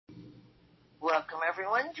Welcome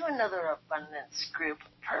everyone to another Abundance Group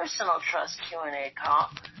Personal Trust Q&A call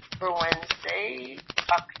for Wednesday,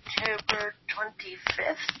 October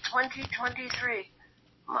 25th, 2023.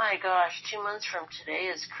 My gosh, 2 months from today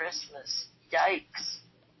is Christmas. Yikes.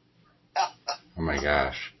 Oh my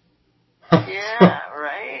gosh. Yeah,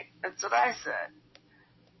 right? That's what I said.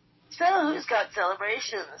 So, who's got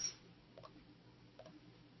celebrations?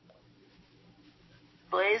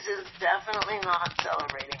 Blaze is definitely not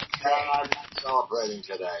celebrating today. I'm not celebrating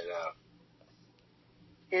today, though.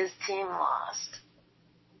 His team lost.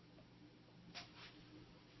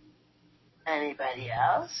 Anybody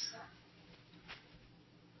else?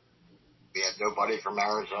 We had nobody from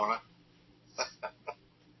Arizona.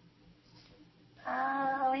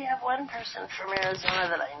 We have one person from Arizona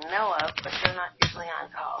that I know of, but they're not usually on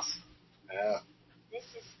calls. Yeah. This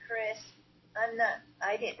is Chris.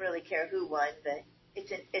 I didn't really care who won, but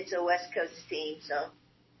it's a West Coast team, so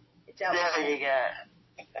it's out. There you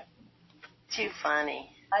go. Too funny.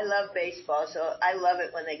 I love baseball, so I love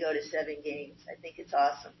it when they go to 7 games. I think it's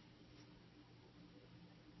awesome.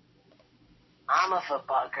 I'm a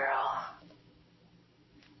football girl.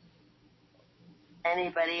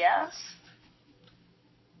 Anybody else?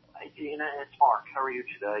 Hi, Gina. It's Mark. How are you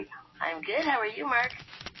today? I'm good. How are you, Mark?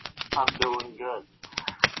 I'm doing good.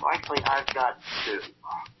 Well, actually, I've got two.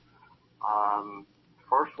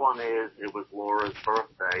 First one is, it was Laura's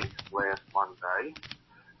birthday last Monday.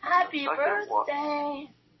 Happy birthday!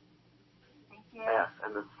 Thank you. Yes,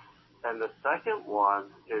 and the second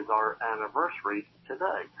one is our anniversary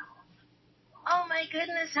today. Oh my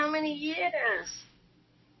goodness, how many years?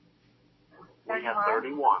 We have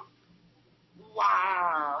 31.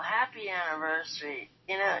 Wow, happy anniversary.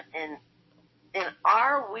 You know, in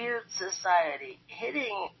our weird society,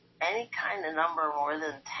 hitting any kind of number more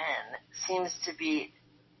than 10 seems to be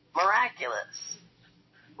miraculous.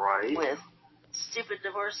 Right. With stupid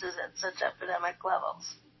divorces at such epidemic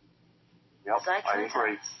levels. Yep, I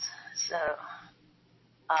agree. So,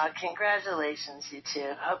 congratulations, you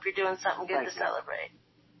two. Hope you're doing something good to celebrate.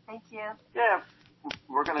 Thank you. Yeah,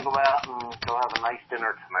 we're going to go out and go have a nice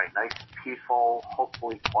dinner tonight. Nice, peaceful,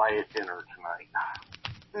 hopefully quiet dinner tonight.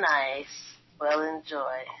 Nice. Well,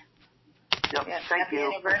 enjoy. Yep, Yeah, thank happy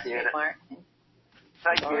you. anniversary, Appreciate it. Mark.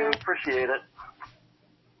 Thank you. Appreciate it.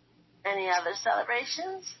 Any other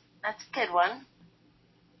celebrations? That's a good one.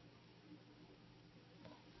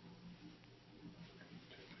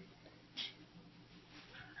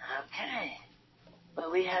 Okay. Well,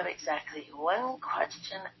 we have exactly one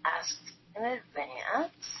question asked in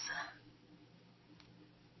advance.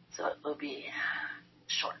 So it will be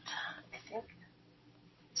short, I think.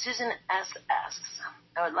 Susan S. asks,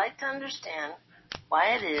 I would like to understand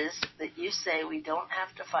why it is that you say we don't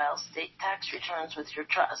have to file state tax returns with your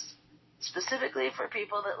trust, specifically for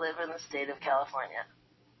people that live in the state of California.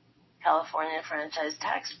 California Franchise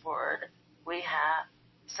Tax Board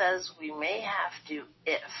says we may have to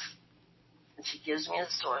if, and she gives me a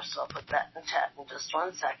source, so I'll put that in chat in just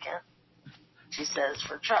 1 second. She says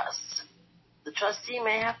for trusts, the trustee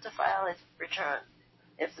may have to file a return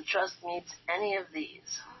if the trust meets any of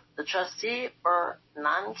these. The trustee or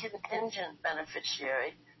non-contingent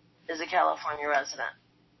beneficiary is a California resident.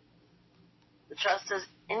 The trust has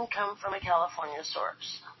income from a California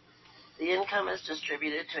source. The income is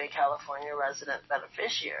distributed to a California resident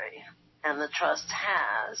beneficiary, and the trust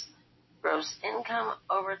has gross income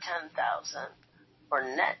over $10,000 or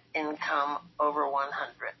net income over $100,000.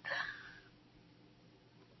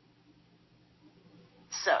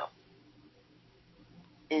 So,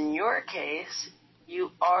 in your case,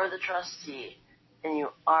 you are the trustee and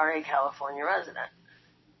you are a California resident.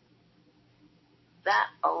 That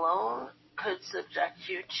alone could subject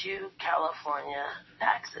you to California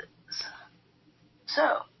taxes.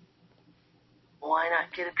 So, why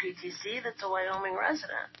not get a PTC that's a Wyoming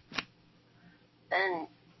resident? Then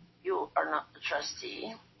you are not the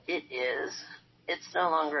trustee. It's no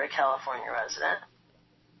longer a California resident.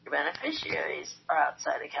 Your beneficiaries are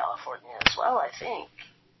outside of California as well, I think.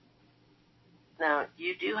 Now,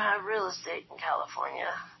 you do have real estate in California,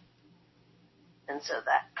 and so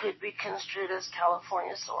that could be construed as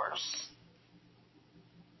California source.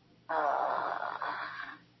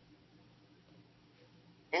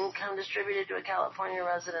 Income distributed to a California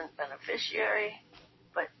resident beneficiary,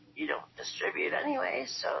 but you don't distribute anyway,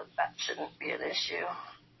 so that shouldn't be an issue.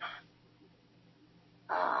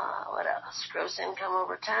 What else? Gross income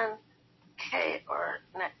over 10K or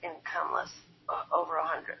net income less over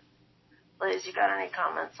 100. Liz, you got any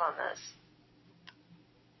comments on this?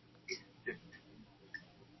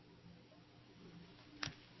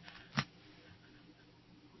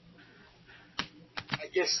 I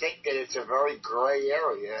just think that it's a very gray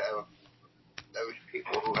area of those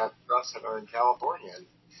people who have trusts that are in California. And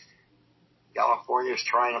California's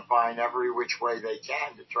trying to find every which way they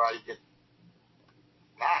can to try to get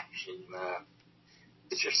tax, and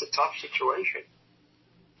it's just a tough situation.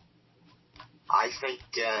 I think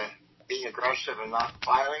being aggressive and not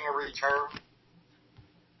filing a return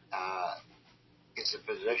is a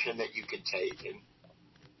position that you can take, and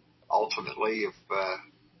ultimately, if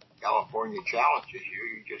California challenges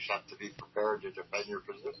you, you just have to be prepared to defend your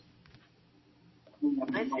position.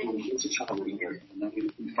 I think it's a challenge here,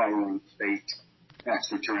 filing state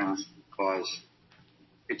tax returns because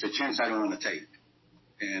it's a chance I don't want to take,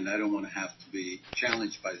 and I don't want to have to be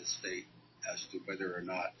challenged by the state as to whether or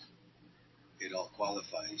not it all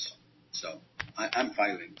qualifies. So I'm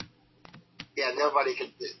filing. Yeah, nobody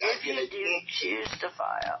can. If you do choose to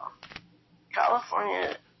file,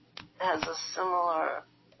 California has a similar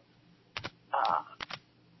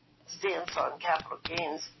stance on capital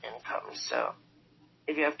gains income. So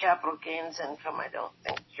if you have capital gains income, I don't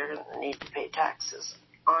think you're going to need to pay taxes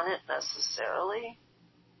on it necessarily.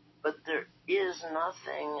 But there is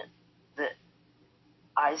nothing that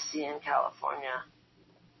I see in California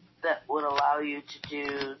that would allow you to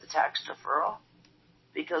do the tax deferral,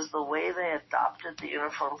 because the way they adopted the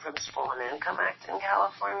Uniform Principal and Income Act in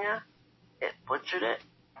California, it butchered it,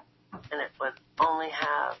 and it would only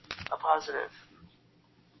have a positive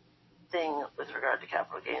thing with regard to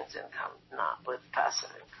capital gains income, not with passive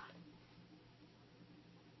income.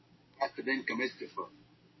 Passive income is deferred.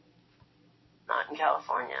 Not in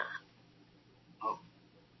California.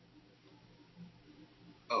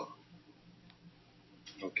 Oh.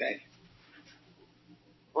 Okay.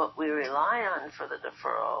 What we rely on for the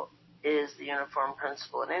deferral is the Uniform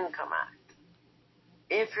Principal and Income Act.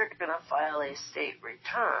 If you're going to file a state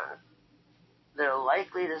return, they're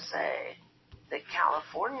likely to say that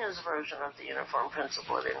California's version of the Uniform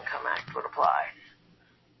Principal and Income Act would apply.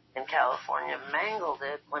 And California mangled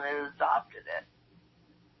it when it adopted it.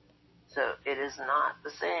 So it is not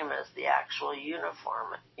the same as the actual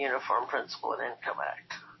Uniform Principal and Income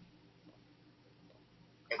Act.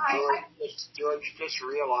 And George just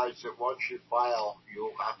realized that once you file,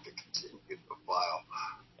 you'll have to continue to file.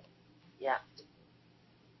 Yeah.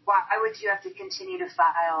 Why would you have to continue to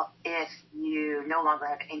file if you no longer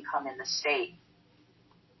have income in the state?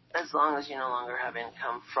 As long as you no longer have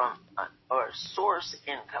income from, or source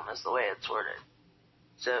income is the way it's worded.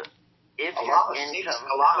 So if a your income...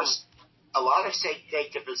 A lot of states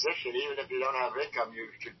take the position, even if you don't have income,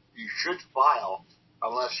 you should file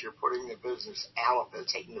unless you're putting the business out,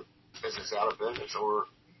 taking the business out of business, or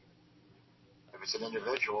if it's an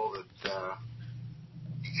individual that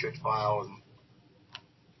you should file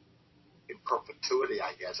in perpetuity,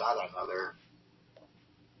 I guess. I don't know.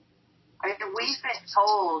 I mean, we've been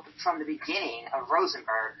told from the beginning of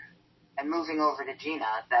Rosenberg and moving over to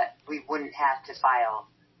Gina that we wouldn't have to file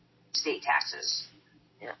state taxes.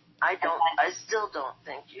 Yeah, I still don't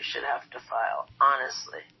think you should have to file,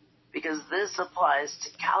 honestly, because this applies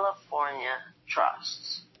to California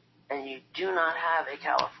trusts, and you do not have a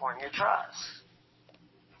California trust.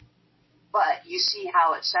 But you see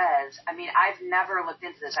how it says. I mean, I've never looked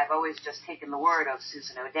into this. I've always just taken the word of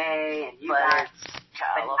Susan O'Day and you guys. But it's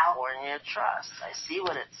California trust. I see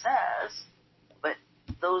what it says, but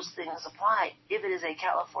those things apply if it is a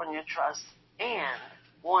California trust and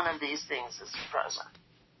one of these things is present.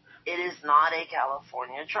 It is not a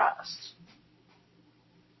California trust.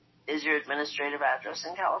 Is your administrative address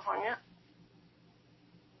in California?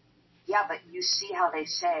 Yeah, but you see how they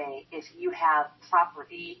say if you have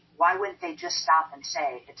property, why wouldn't they just stop and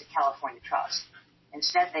say it's a California trust?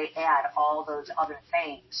 Instead, they add all those other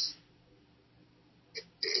things.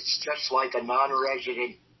 It's just like a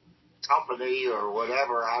non-resident company or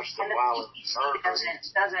whatever has to file a return.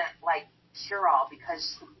 It doesn't like cure all,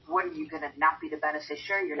 because what are you going to not be the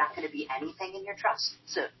beneficiary? You're not going to be anything in your trust?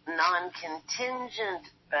 So non-contingent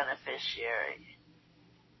beneficiary.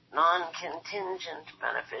 Non-contingent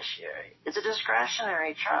beneficiary. It's a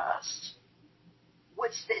discretionary trust.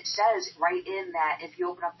 Which it says right in that, if you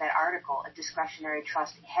open up that article, a discretionary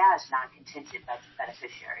trust has non-contingent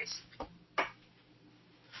beneficiaries.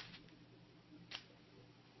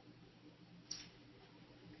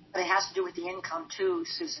 But it has to do with the income too,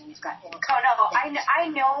 Susan. You've got income. Oh, no, I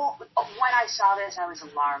know when I saw this, I was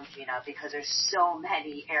alarmed, Gina, because there's so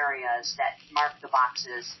many areas that mark the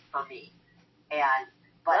boxes for me.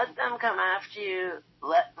 But let them come after you.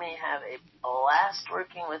 Let me have a blast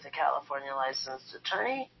working with a California licensed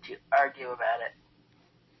attorney to argue about it.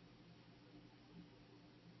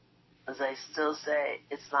 As I still say,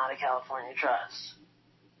 it's not a California trust.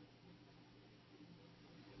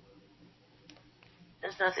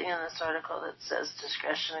 There's nothing in this article that says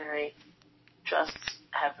discretionary trusts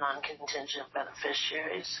have non-contingent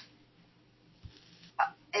beneficiaries.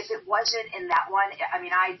 If it wasn't in that one, I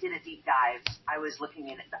mean, I did a deep dive. I was looking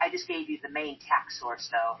in it. I just gave you the main tax source,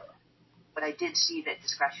 though. But I did see that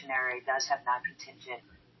discretionary does have non-contingent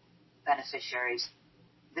beneficiaries.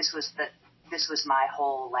 This was my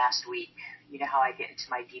whole last week. You know how I get into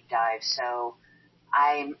my deep dive. So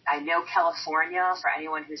I know California, for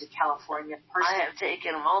anyone who's a California person. I have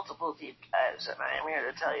taken multiple deep dives, and I am here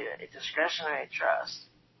to tell you a discretionary trust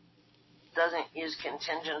doesn't use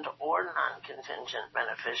contingent or non-contingent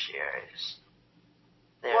beneficiaries.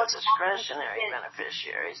 They're discretionary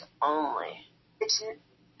beneficiaries only.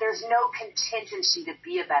 There's no contingency to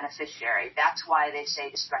be a beneficiary. That's why they say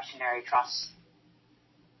discretionary trusts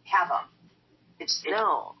have them. There's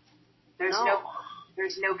no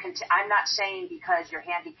I'm not saying because you're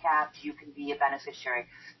handicapped you can be a beneficiary.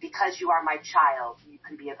 Because you are my child, you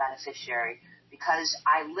can be a beneficiary. Because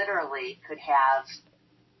I literally could have,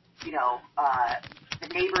 the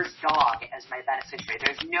neighbor's dog as my beneficiary.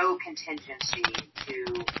 There's no contingency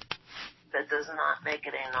to. That does not make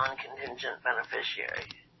it a non-contingent beneficiary.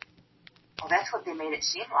 Well, that's what they made it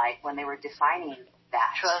seem like when they were defining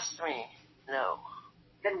that. Trust me, no.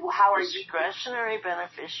 Then how are discretionary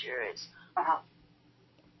beneficiaries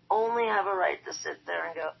only have a right to sit there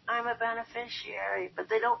and go, I'm a beneficiary, but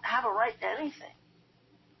they don't have a right to anything.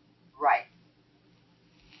 Right.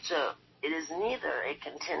 So it is neither a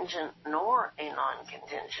contingent nor a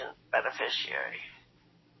non-contingent beneficiary.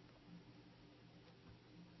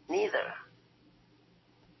 Neither.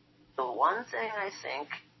 The one thing I think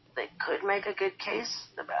they could make a good case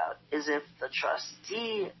about is if the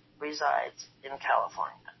trustee resides in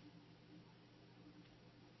California.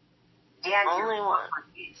 And only one.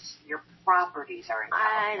 Your properties are in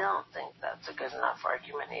California. I don't think that's a good enough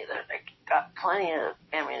argument either. I got plenty of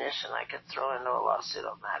ammunition I could throw into a lawsuit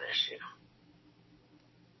on that issue.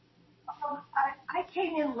 I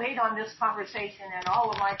came in late on this conversation, and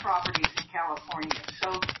all of my properties in California.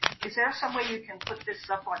 So, is there some way you can put this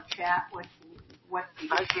up on chat with what the?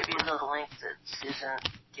 I'll give you the link that Susan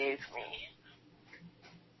gave me.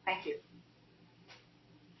 Thank you.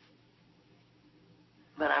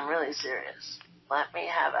 But I'm really serious. Let me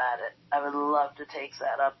have at it. I would love to take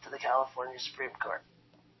that up to the California Supreme Court.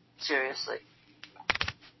 Seriously.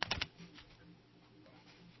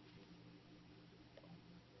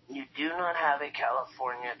 You do not have a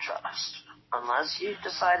California trust unless you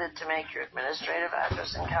decided to make your administrative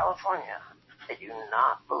address in California. I do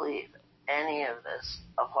not believe any of this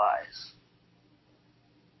applies.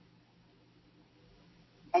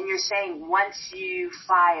 And you're saying once you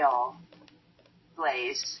file,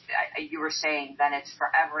 Blaze, you were saying then it's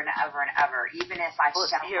forever and ever and ever, even if I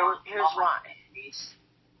sell here's why.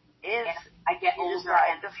 If I get you older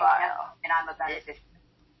decide to file, and I'm a beneficiary.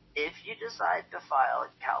 If you decide to file a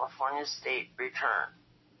California state return,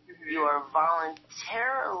 you are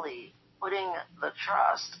voluntarily putting the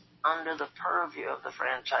trust under the purview of the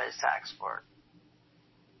Franchise Tax Board.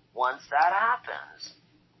 Once that happens,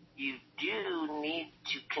 you do need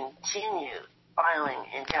to continue filing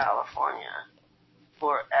in California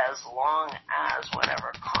for as long as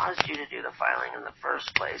whatever caused you to do the filing in the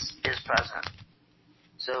first place is present.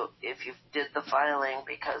 So if you did the filing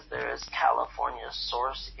because there is California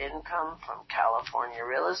source income from California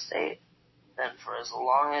real estate, then for as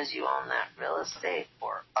long as you own that real estate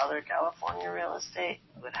or other California real estate,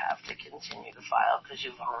 you would have to continue to file because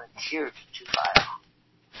you volunteered to file.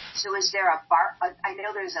 So is there I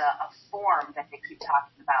know there's a form that they keep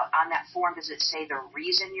talking about. On that form, does it say the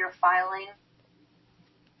reason you're filing?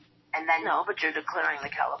 And then no, but you're declaring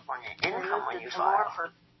the California income when you file.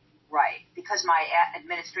 Right, because my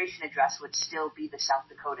administration address would still be the South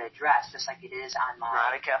Dakota address, just like it is on my...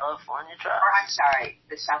 Not a California trust. Or, I'm sorry,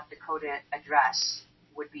 the South Dakota address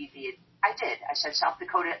would be I said South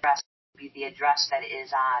Dakota address would be the address that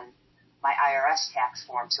is on my IRS tax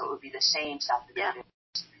form, so it would be the same South Dakota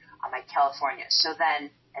address on my California. So then,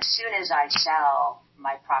 as soon as I sell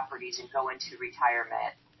my properties and go into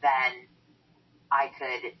retirement, then I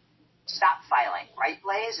could stop filing, right,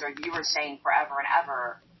 Blaze? Or you were saying forever and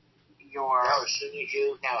ever... No, as soon as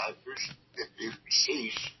you, if you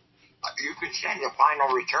cease, you can send a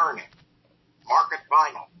final return in. Market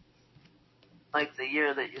final. Like the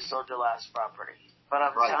year that you sold your last property. But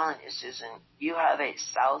I'm right. telling you, Susan, you have a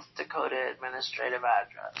South Dakota administrative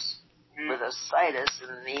address with a situs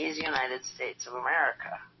in these United States of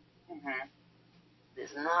America. Mm-hmm.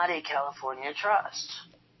 It's not a California trust.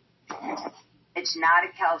 It's not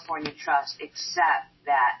a California trust, except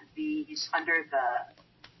that these, under the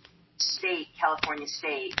California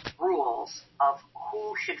state rules of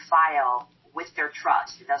who should file with their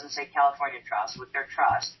trust. It doesn't say California Trust, with their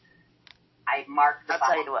trust. I marked the I'll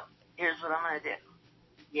tell you what. Here's what I'm going to do.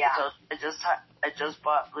 Yeah. So I just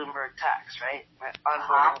bought Bloomberg Tax, right? My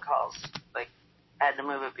onboarding calls, like, I had to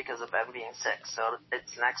move it because of Ben being sick, so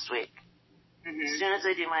it's next week. Mm-hmm. As soon as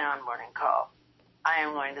I do my onboarding call, I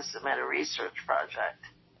am going to submit a research project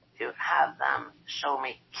to have them show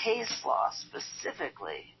me case law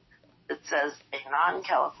specifically that says a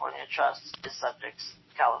non-California trust is subject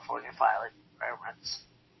to California filing requirements.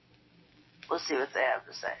 We'll see what they have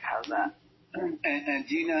to say. How's that? And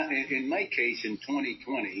Gina, in my case in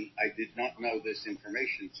 2020, I did not know this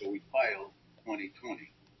information, so we filed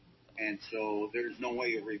 2020. And so there's no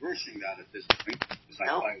way of reversing that at this point because I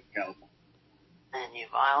filed California. And you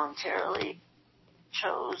voluntarily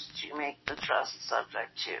chose to make the trust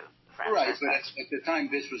subject to franchise Right, tax. but at the time,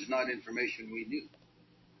 this was not information we knew.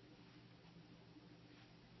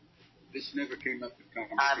 This never came up in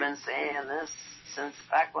conversation. I've been saying this since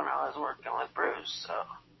back when I was working with Bruce, so.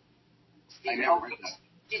 I never heard that.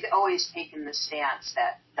 She's always taken the stance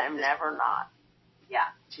that I'm never not. Yeah,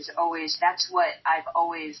 that's what I've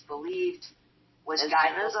always believed was as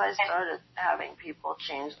soon as I started having people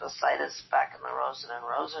change the situs back in the Rosen and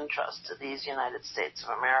Rosen Trust to these United States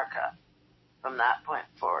of America, from that point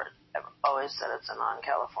forward, I've always said it's a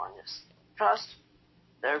non-California trust.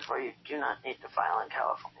 Therefore, you do not need to file in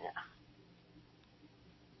California.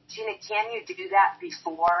 Gina, can you do that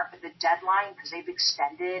before the deadline? Because they've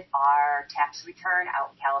extended our tax return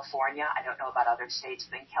out in California. I don't know about other states,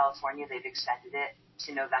 but in California, they've extended it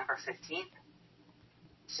to November 15th.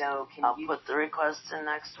 So I'll put the request in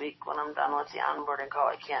next week when I'm done with the onboarding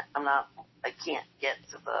call. I can't get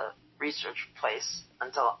to the research place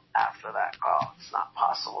until after that call. It's not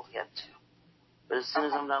possible to get to. But as soon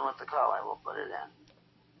as I'm done with the call, I will put it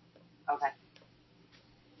in. Okay.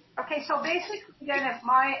 Okay, so basically then if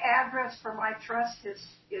my address for my trust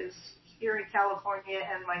is here in California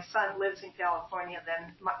and my son lives in California,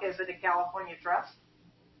 then is it a California trust?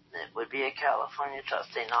 It would be a California trust,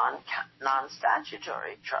 a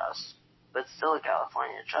non-statutory trust, but still a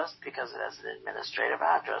California trust because it has an administrative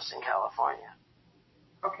address in California.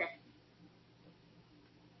 Okay.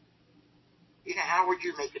 How would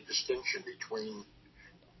you make a distinction between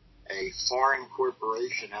a foreign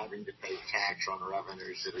corporation having to pay tax on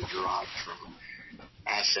revenues that are derived from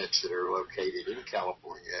assets that are located in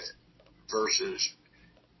California versus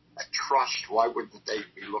a trust? Why wouldn't they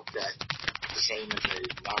be looked at the same as a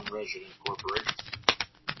non-resident corporation?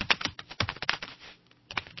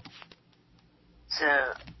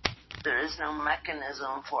 So there is no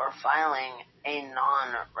mechanism for filing a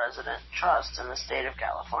non-resident trust in the state of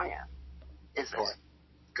California, is there?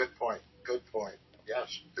 Good point.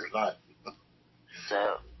 Yes, there's not.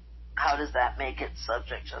 So how does that make it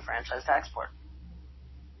subject to the Franchise Tax Board?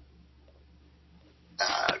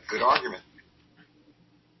 Good argument.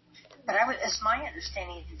 But it's my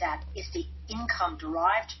understanding that if the income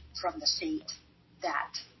derived from the state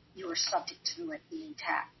that you were subject to it being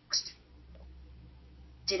taxed,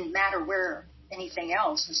 didn't matter where anything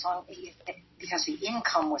else, as long because the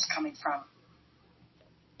income was coming from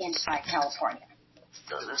inside California.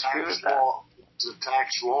 The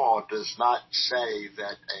tax law does not say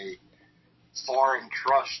that a foreign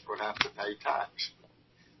trust would have to pay tax.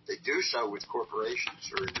 They do so with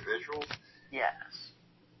corporations or individuals. Yes.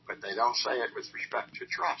 But they don't say it with respect to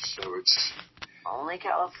trusts. So it's only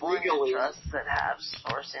California legally, trusts that have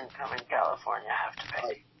source income in California have to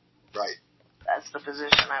pay. Right. That's the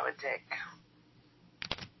position I would take.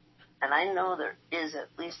 And I know there is at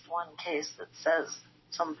least one case that says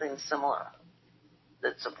something similar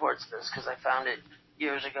that supports this because I found it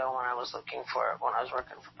years ago when I was looking for it when I was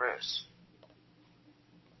working for Bruce.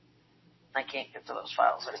 I can't get to those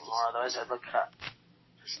files anymore, otherwise I'd look it up.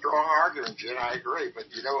 Strong argument, Jen, I agree. But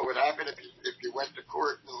you know what would happen if you went to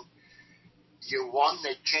court and you won,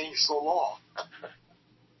 they'd change the law.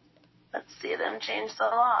 Let's see them change the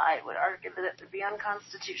law. I would argue that it would be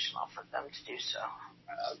unconstitutional for them to do so.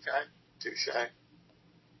 Okay, touche.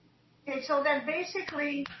 Okay, so then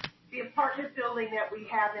basically the apartment building that we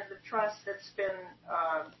have in the trust that's been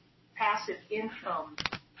passive income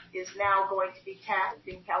is now going to be taxed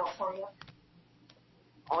in California?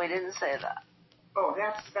 Well, we didn't say that. Oh,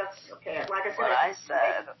 that's okay. Like I said, what I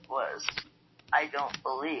said was I don't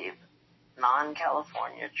believe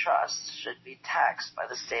non-California trusts should be taxed by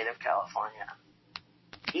the state of California,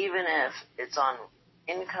 even if it's on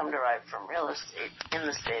income derived from real estate in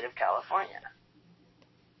the state of California.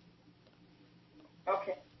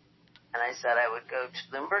 Okay. And I said I would go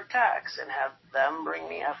to Bloomberg Tax and have them bring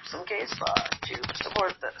me up some case law to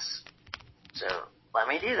support this. So let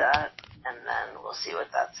me do that, and then we'll see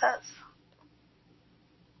what that says.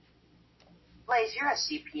 Blaze, you're a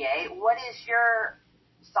CPA. What is your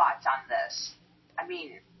thoughts on this? I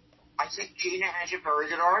mean, I think Gina has a very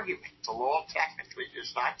good argument. The law technically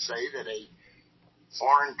does not say that a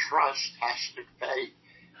foreign trust has to pay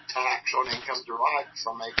tax on income derived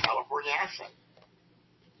from a California asset.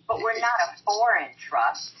 But we're not a foreign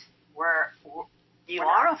trust. You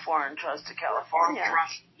are a foreign trust to California.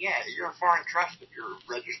 You're a foreign trust if you're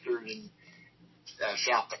registered in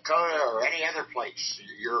South Dakota or any other place.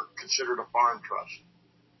 You're considered a foreign trust.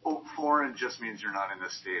 Well, foreign just means you're not in the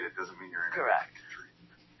state. It doesn't mean you're in Correct. the country.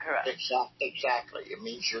 Correct. Exactly. It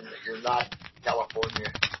means you're not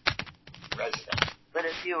California resident. But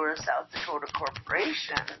if you were a South Dakota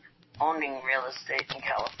corporation owning real estate in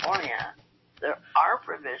California, there are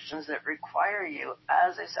provisions that require you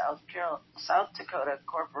as a South Dakota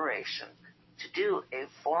corporation to do a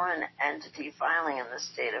foreign entity filing in the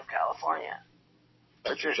state of California.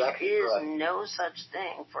 But there is no such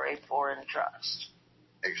thing for a foreign trust.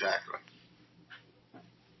 Exactly.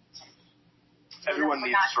 Everyone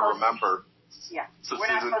needs to remember. Yeah. So we're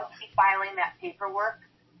not supposed to be filing that paperwork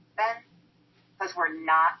then? Because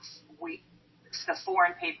it's the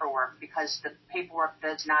foreign paperwork, because the paperwork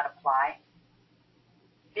does not apply.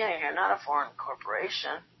 Yeah, you're not a foreign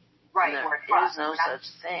corporation. Right. And there is no such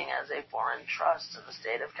thing as a foreign trust in the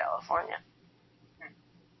state of California.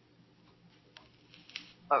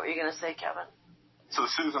 What were you going to say, Kevin? So,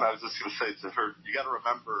 Susan, I was just going to say to her, you got to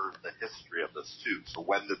remember the history of this, too. So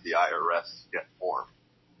when did the IRS get formed?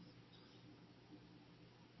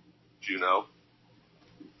 Do you know?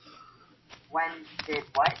 When did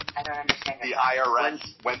what? I don't understand. The IRS.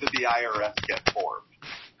 When did the IRS get formed?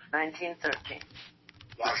 1913.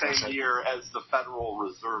 The same year as the Federal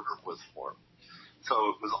Reserve was formed. So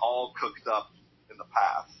it was all cooked up in the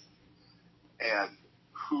past. And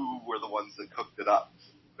who were the ones that cooked it up?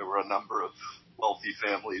 There were a number of wealthy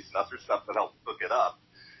families and other stuff that helped cook it up.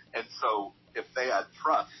 And so if they had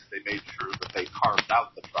trust, they made sure that they carved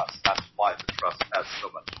out the trust. That's why the trust has so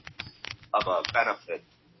much of a benefit,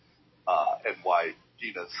 and why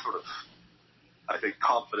Gina's sort of, I think,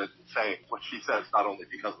 confident in saying what she says, not only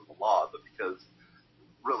because of the law, but because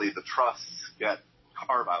really the trusts get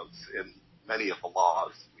carve-outs in many of the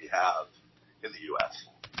laws we have in the U.S.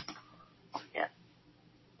 Yeah.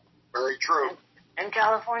 Very true. And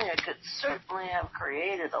California could certainly have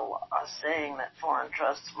created a law saying that foreign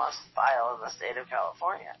trusts must file in the state of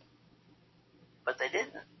California. But they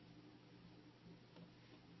didn't.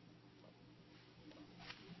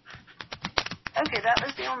 Okay, that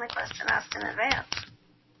was the only question asked in advance.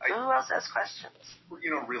 Who else has questions?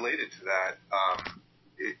 Related to that,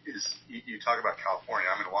 you talk about California.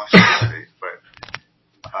 I'm in Washington State, but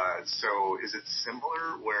so is it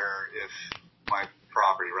similar where if my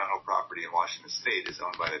rental property in Washington State is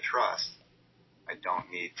owned by the trust, I don't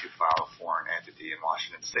need to file a foreign entity in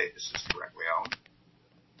Washington State. It's just directly owned?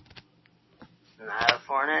 Not a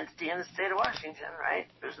foreign entity in the state of Washington, right?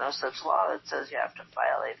 There's no such law that says you have to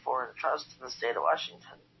file a foreign trust in the state of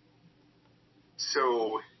Washington.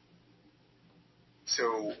 So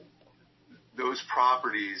those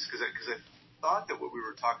properties, because I thought that what we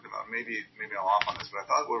were talking about, maybe I'm off on this, but I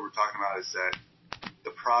thought what we were talking about is that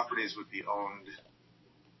the properties would be owned,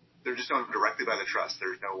 they're just owned directly by the trust.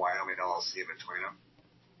 There's no Wyoming LLC in between them.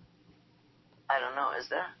 I don't know, is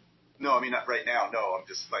there? No, I mean, not right now, no. I'm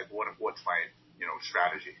just like, what's my,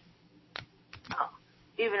 strategy? Oh,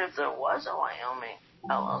 even if there was a Wyoming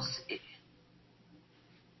LLC,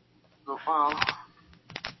 well,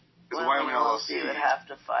 the Wyoming LLC would have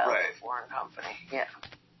to file right. a foreign company. Yeah.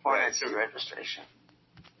 Foreign entity registration.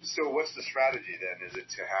 So what's the strategy then? Is it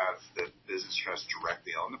to have the business trust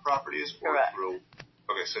directly own the properties? Correct.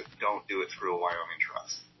 Okay, so don't do it through a Wyoming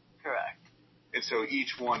trust. Correct. And so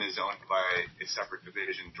each one is owned by a separate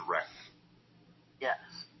division directly. Yes.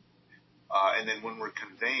 And then when we're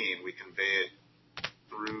conveying, we convey it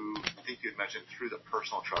through, I think you had mentioned, through the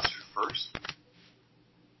personal trust first.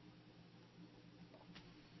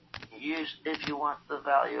 If you want the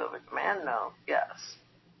value of a demand note, yes.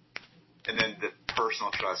 And then the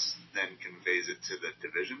personal trust then conveys it to the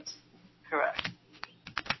divisions? Correct.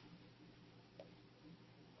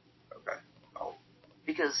 Okay.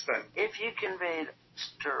 Because if you conveyed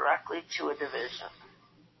directly to a division,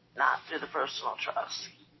 not through the personal trust,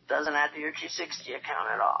 doesn't add to your 260 account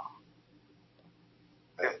at all.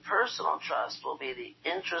 Your personal trust will be the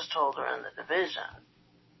interest holder in the division.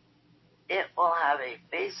 It will have a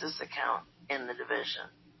basis account in the division.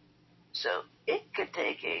 So it could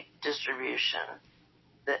take a distribution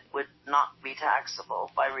that would not be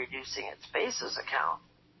taxable by reducing its basis account.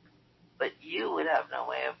 but you would have no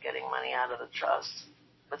way of getting money out of the trust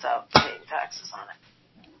without paying taxes on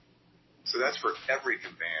it. So that's for every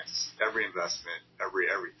conveyance, every investment,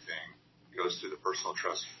 everything goes through the personal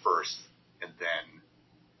trust first and then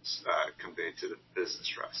conveyed to the business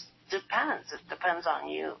trust. Depends. It depends on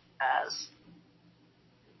you as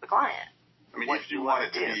the client. I mean, if you want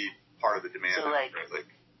it to be part of the demand, so right?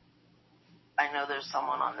 I know there's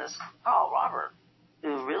someone on this call, Robert,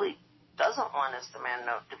 who really doesn't want his demand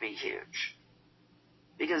note to be huge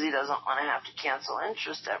because he doesn't want to have to cancel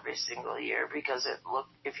interest every single year because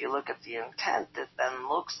if you look at the intent, it then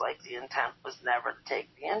looks like the intent was never to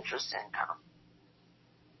take the interest income.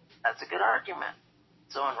 That's a good argument.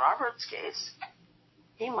 So in Robert's case,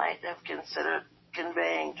 he might have considered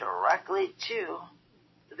conveying directly to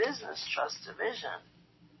the business trust division.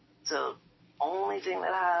 So only thing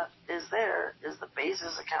that is there is the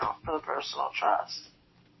basis account for the personal trust.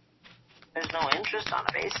 There's no interest on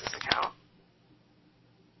a basis account.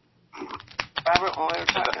 Robert, when we were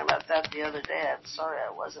talking about that the other day, I'm sorry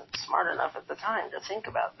I wasn't smart enough at the time to think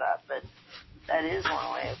about that, but that is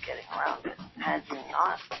one way of getting around it. Had you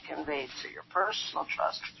not conveyed to your personal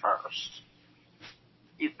trust first,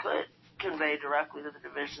 you could convey directly to the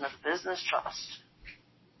division of the business trust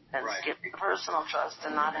and skip the personal trust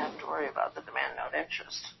and not have to worry about the demand note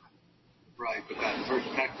interest. Right, but that first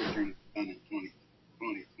tax return is done in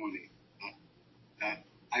 2020.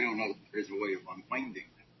 I don't know if there's a way of unwinding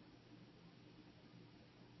that.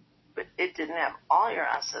 But it didn't have all your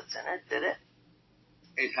assets in it, did it?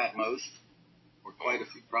 It had most, or quite a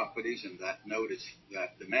few properties, and that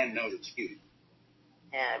demand note is skewed.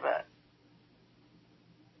 Yeah, but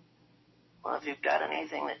well, if you've got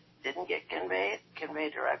anything that didn't get conveyed,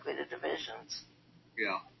 convey directly to divisions.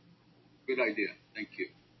 Yeah, good idea. Thank you.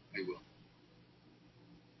 I will.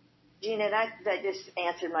 Gina, that just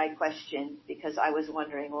answered my question because I was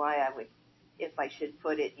wondering if I should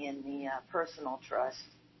put it in the personal trust,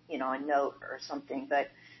 a note or something, but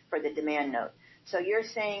for the demand note. So you're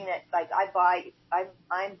saying that, like,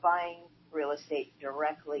 I'm buying real estate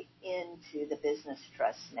directly into the business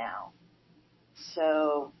trust now.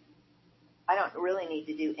 So I don't really need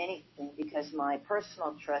to do anything because my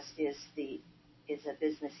personal trust is a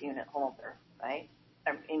business unit holder, right?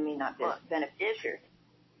 I mean, not business, beneficiary.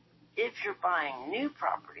 If you're buying new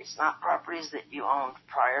properties, not properties that you owned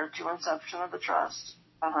prior to inception of the trust,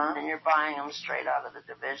 and you're buying them straight out of the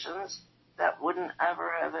divisions, that wouldn't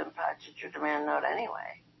ever have impacted your demand note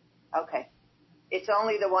anyway. Okay. It's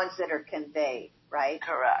only the ones that are conveyed, right?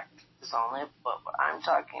 Correct. What I'm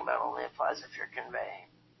talking about only applies if you're conveying.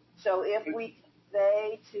 So if we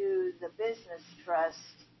convey to the business trust,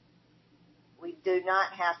 we do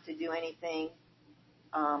not have to do anything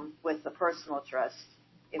with the personal trust.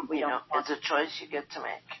 If we don't, it's a choice you get to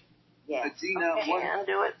make. Yeah. You can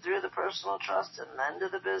do it through the personal trust and then to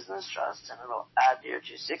the business trust, and it'll add to your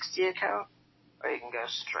 260 account, or you can go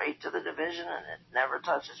straight to the division and it never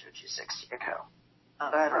touches your 260 account. Go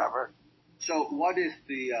ahead, Robert. So what if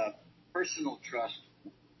the personal trust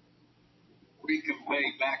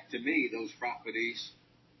reconvey back to me those properties?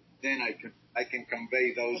 Then I can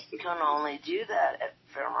convey those. You can only do that at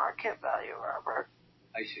fair market value, Robert.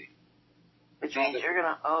 I see. Which means you're going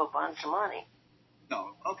to owe a bunch of money.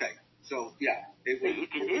 No, okay. So, yeah. But you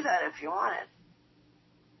can do that if you wanted.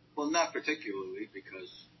 Well, not particularly,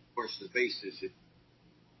 because, of course, the basis is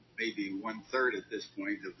maybe 1/3 at this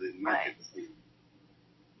point of the market. Right.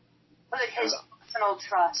 But his personal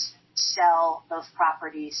trust sell those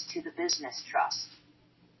properties to the business trust?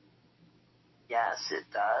 Yes, it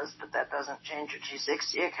does, but that doesn't change your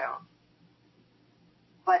 260 account.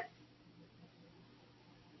 But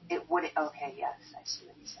it would, okay, yes, I see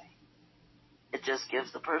what you're saying. It just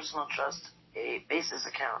gives the personal trust a basis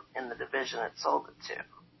account in the division it sold it to.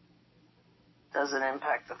 Doesn't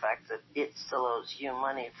impact the fact that it still owes you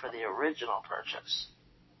money for the original purchase.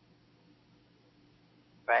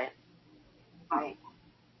 Right? Right.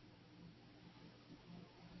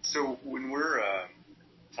 So when we're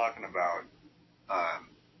talking about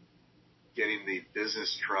getting the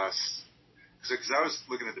business trust, because I was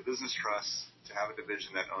looking at the business trust to have a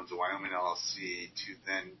division that owns a Wyoming LLC to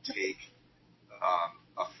then take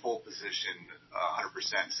a full position 100%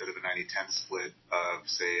 instead of a 90-10 split of,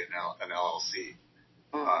 say, an LLC.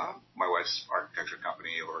 My wife's architecture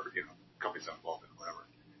company or, companies I'm involved in, whatever.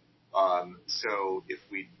 So if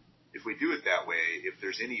we do it that way, if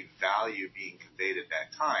there's any value being conveyed at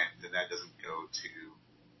that time, then that doesn't go to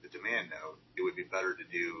the demand note. It would be better to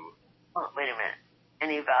do... Oh, wait a minute.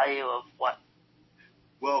 Any value of what?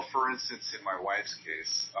 Well, for instance, in my wife's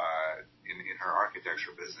case, in her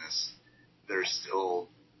architecture business, there's still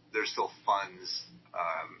funds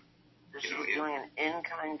She's doing an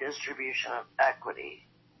in-kind distribution of equity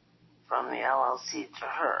from the LLC to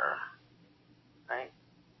her, right?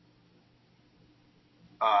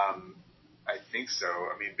 I think so.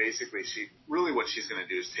 I mean, basically, what she's going to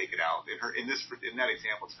do is take it out. In that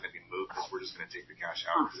example, it's going to be moved because we're just going to take the cash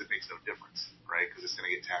out because it makes no difference, right? Because it's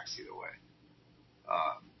going to get taxed either way.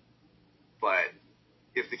 But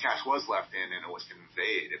if the cash was left in and it was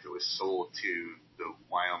conveyed, if it was sold to the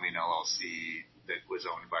Wyoming LLC that was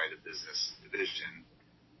owned by the business division,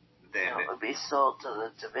 then it would be sold to the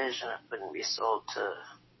division. It wouldn't be sold to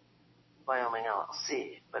Wyoming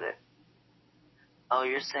LLC, but it. Oh,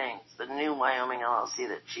 you're saying it's the new Wyoming LLC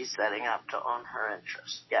that she's setting up to own her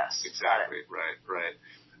interest. Yes. Exactly. Right.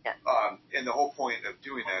 Yeah. And the whole point of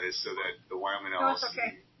doing that is so that the Wyoming LLC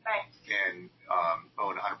can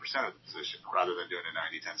own 100% of the position rather than doing a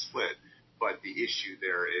 90-10 split. But the issue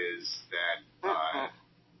there is that,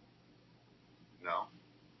 no.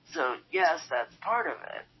 So, yes, that's part of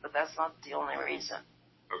it, but that's not the only reason.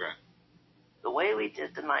 Okay. The way we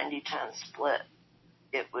did the 90-10 split,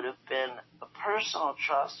 it would have been a personal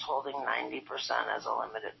trust holding 90% as a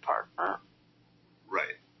limited partner.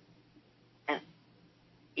 Right. And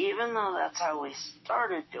even though that's how we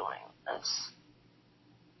started doing this,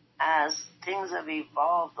 as things have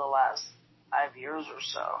evolved the last 5 years or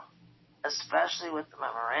so, especially with the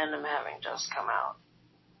memorandum having just come out,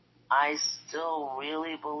 I still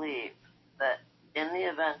really believe that in the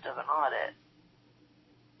event of an audit,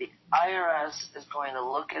 the IRS is going to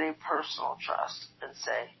look at a personal trust and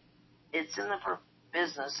say, it's in the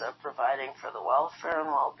business of providing for the welfare and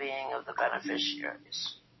well-being of the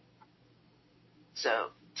beneficiaries. So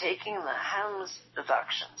taking the HEMS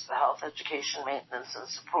deductions, the health, education, maintenance, and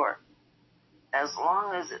support, as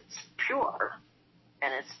long as it's pure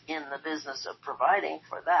and it's in the business of providing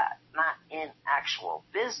for that, not in actual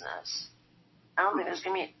business, I don't think there's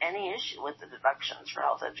going to be any issue with the deductions for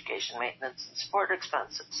health, education, maintenance, and support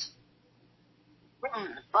expenses.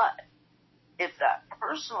 But if that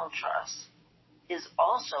personal trust is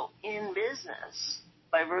also in business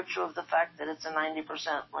by virtue of the fact that it's a 90%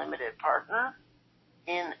 limited partner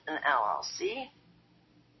in an LLC,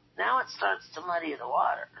 now it starts to muddy the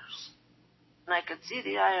waters. And I could see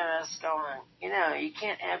the IRS going, you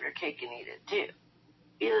can't have your cake and eat it too.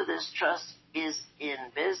 Either this trust is in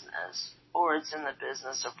business or it's in the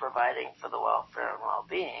business of providing for the welfare and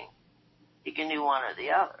well-being. You can do one or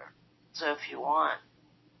the other. So if you want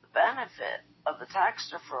the benefit of the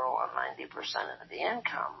tax deferral on 90% of the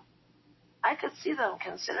income, I could see them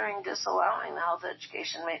considering disallowing the health,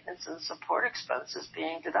 education, maintenance, and support expenses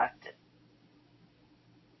being deducted.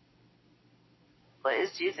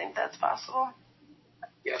 Blaze, do you think that's possible?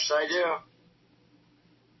 Yes, I do.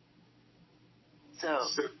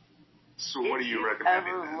 So what do you recommend? If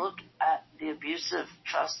you ever look at the abusive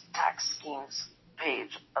trust tax schemes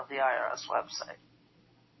page of the IRS website,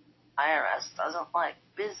 IRS doesn't like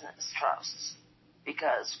business trusts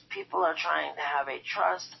because people are trying to have a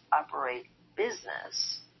trust operate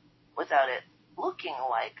business without it looking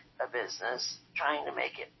like a business, trying to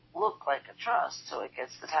make it look like a trust so it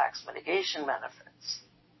gets the tax mitigation benefits.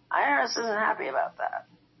 IRS isn't happy about that.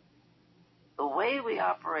 The way we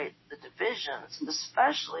operate the divisions,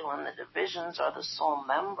 especially when the divisions are the sole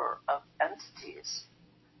member of entities,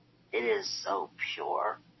 it is so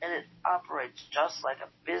pure and it operates just like a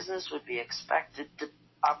business would be expected to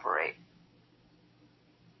operate.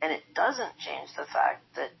 And it doesn't change the fact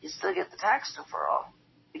that you still get the tax deferral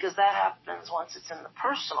because that happens once it's in the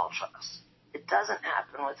personal trust. It doesn't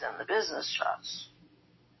happen within the business trust.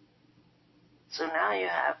 So now you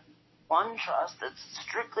have one trust that's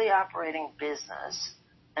strictly operating business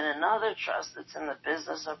and another trust that's in the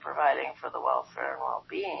business of providing for the welfare and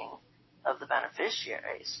well-being of the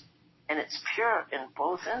beneficiaries. And it's pure in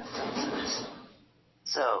both instances.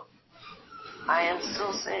 So I am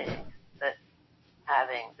still saying that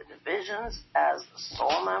having the divisions as the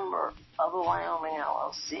sole member of a Wyoming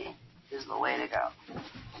LLC is the way to go.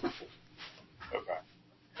 Okay.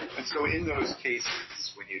 And so in those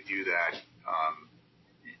cases, when you do that,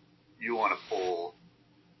 you want to pull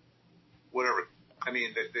whatever, any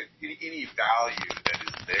value that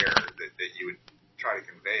is there that you would try to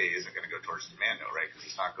convey isn't going to go towards demand note, right? Because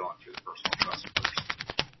it's not going through the personal trust first.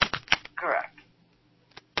 Correct.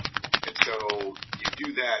 And so you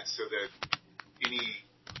do that so that any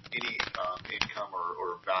income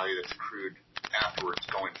or value that's accrued afterwards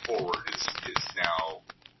going forward is now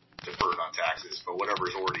deferred on taxes, but whatever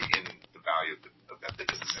is already in the value of the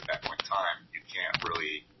business at that point in time, you can't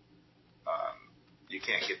really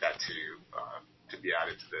get that to be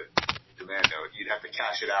added to the demand note. You'd have to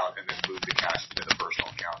cash it out and then move the cash into the personal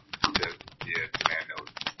account to the demand note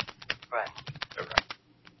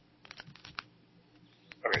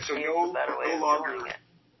so it's a better way of doing it.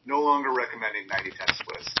 No longer recommending 90-10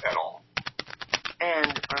 splits at all.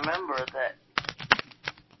 And remember that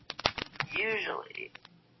usually,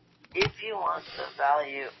 if you want the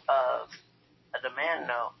value of a demand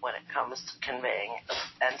note when it comes to conveying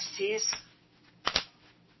entities,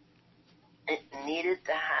 it needed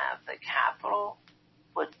to have the capital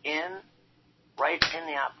put in right in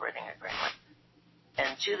the operating agreement.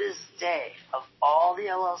 And to this day, of all the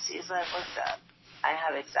LLCs I've looked at, I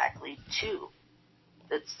have exactly 2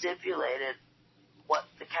 that stipulated what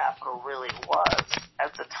the capital really was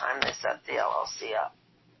at the time they set the LLC up.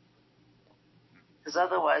 Because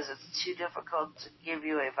otherwise it's too difficult to give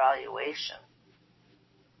you a valuation,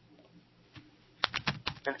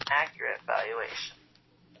 an accurate valuation.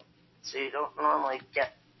 So you don't normally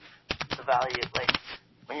get the value, like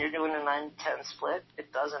when you're doing a 9-10 split,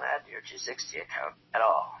 it doesn't add to your 260 account at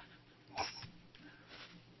all.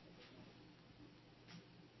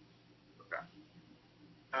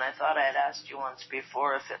 And I thought I had asked you once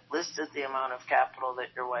before if it listed the amount of capital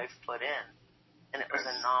that your wife put in, and it was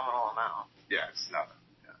a nominal amount. Yeah, it's nothing.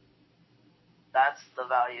 Yeah. That's the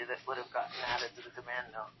value that would have gotten added to the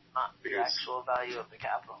demand note, not the actual value of the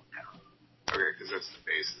capital account. Okay, because that's the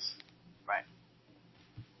basis. Right.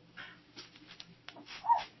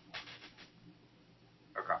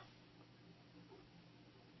 Okay.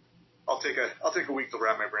 I'll take a week to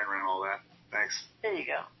wrap my brain around all that. Thanks. There you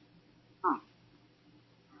go.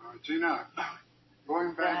 Gina,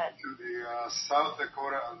 going back to the South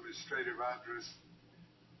Dakota administrative address,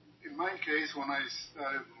 in my case, when I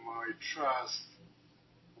started my trust,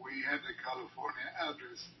 we had the California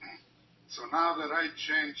address. So now that I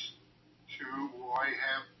changed to I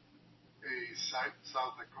have a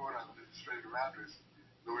South Dakota administrative address,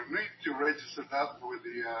 do we need to register that with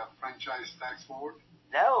the Franchise Tax Board?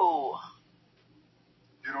 No.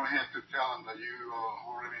 You don't have to tell them that you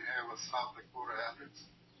already have a South Dakota address?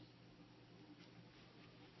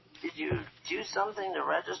 Did you do something to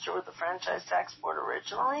register with the Franchise Tax Board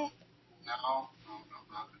originally? No,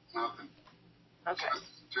 nothing. Okay.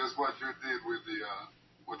 Just what you did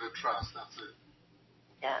with the trust. That's it.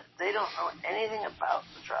 Yeah, they don't know anything about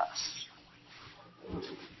the trust.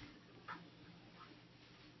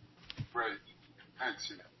 Great.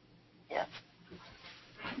 Thanks. Yeah.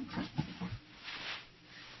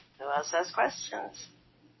 Who else has questions?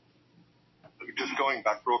 Just going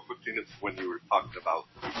back real quick, Gina, when you were talking about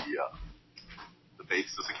the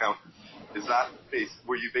basis account,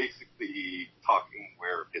 were you basically talking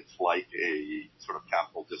where it's like a sort of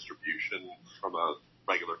capital distribution from a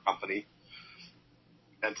regular company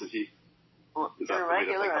entity? Well, in a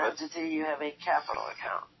regular entity, you have a capital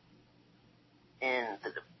account. In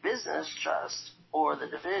the business trust or the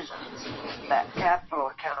divisions, that capital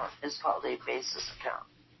account is called a basis account.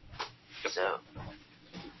 So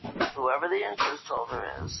whoever the interest holder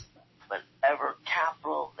is, whatever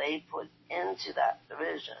capital they put into that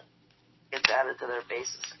division gets added to their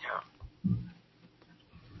basis account.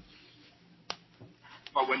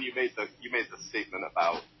 But when you made the statement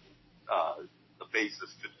about the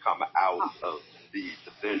basis could come out of the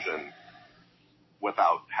division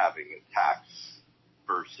without having a tax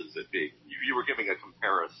versus it being, you were giving a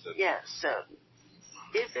comparison. Yeah, so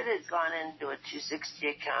if it had gone into a 260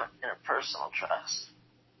 account in a personal trust,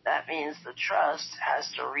 that means the trust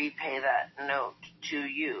has to repay that note to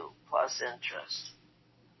you plus interest.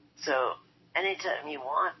 So anytime you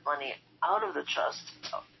want money out of the trust,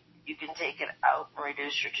 you can take it out and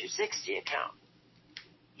reduce your 260 account.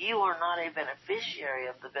 You are not a beneficiary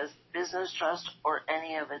of the business trust or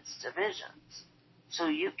any of its divisions. So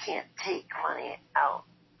you can't take money out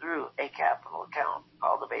through a capital account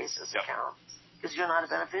called the basis account because you're not a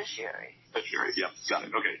beneficiary. Beneficiary, yep, got it,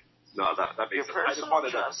 okay. No, that makes sense. Your personal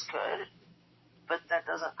trust could, but that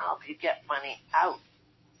doesn't help you get money out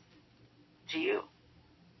to you.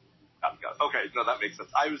 Okay, no, that makes sense.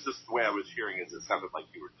 I was just, the way I was hearing it, it sounded like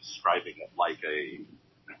you were describing it like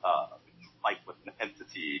like with an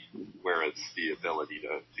entity where it's the ability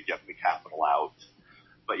to get the capital out.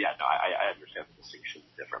 But yeah, no, I understand the distinction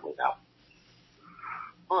differently now.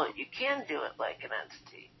 Well, you can do it like an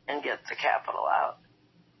entity and get the capital out.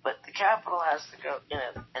 But the capital has to go in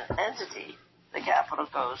an entity. The capital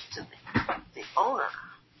goes to the owner,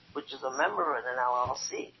 which is a member in an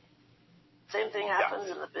LLC. Same thing happens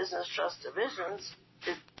in the business trust divisions.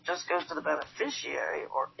 It just goes to the beneficiary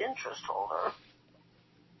or interest holder.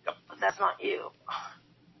 Yep. But that's not you.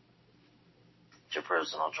 It's your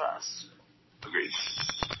personal trust. Agreed.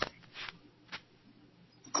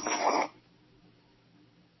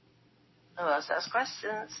 Who else has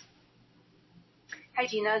questions? Hi,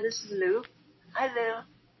 Gina. This is Lou. Hi, Lou.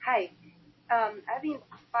 Hi. I've been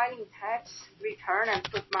filing tax return and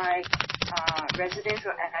put my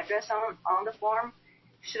residential address on the form.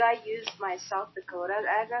 Should I use my South Dakota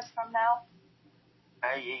address from now?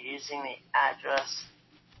 Are you using the address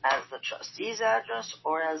as the trustee's address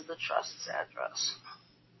or as the trust's address?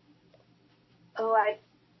 Oh,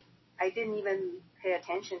 I didn't even pay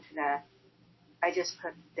attention to that. I just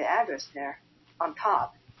put the address there on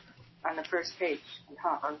top, on the first page on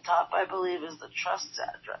top. On top, I believe, is the trust's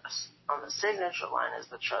address. On the signature line is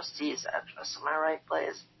the trustee's address. Am I right,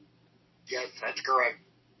 Blaze? Yes, that's correct.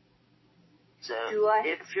 So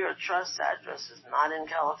if your trust address is not in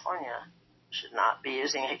California, you should not be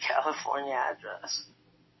using a California address.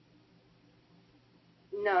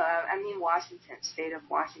 No, I'm in Washington, state of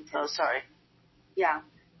Washington. Oh, sorry. Yeah.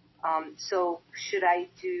 So should I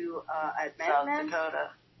do amendment? South Dakota.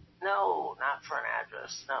 No, not for an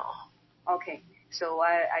address, no. Okay. So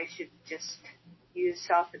I should just use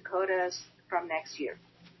South Dakota's from next year.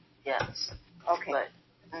 Yes. Okay. But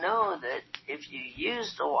know that if you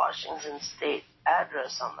use the Washington state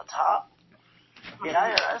address on the top, the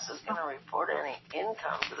IRS is going to report any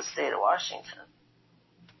income to the state of Washington.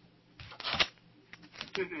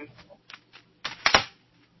 Mm-hmm.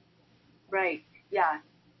 Right. Yeah.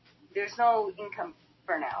 There's no income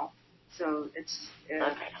for now, so it's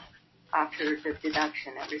after the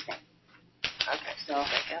deduction, everything. Okay. So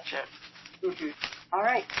making sure. Mm-hmm. All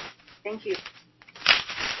right. Thank you.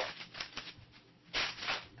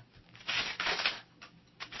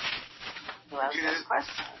 Who else has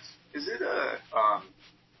questions? Is it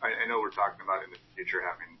I know we're talking about in the future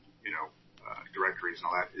having, directories and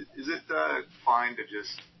all that. Is it fine to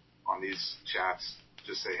just, on these chats,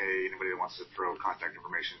 just say, hey, anybody that wants to throw contact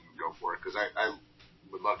information, go for it? Because I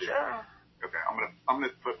would love to. Sure. Okay, I'm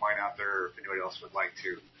gonna put mine out there. If anybody else would like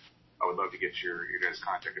to, I would love to get your guys'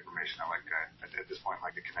 contact information. At this point, I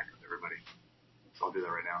like to connect with everybody. So I'll do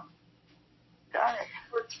that right now. Got it.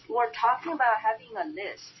 We're talking about having a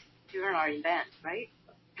list during our event, right?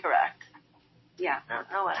 Correct. Yeah. I don't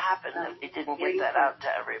know what happened that we didn't get that out to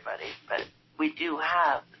everybody, but we do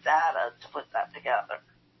have data to put that together.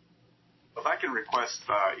 If I can request,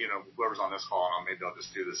 whoever's on this call, and maybe I'll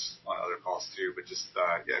just do this on other calls too, but just,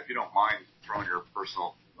 if you don't mind throwing your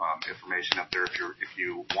personal information up there if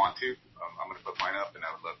you want to. I'm going to put mine up, and I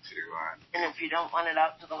would love to. And if you don't want it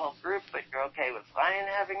out to the whole group, but you're okay with Ryan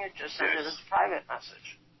having it, just send it as a private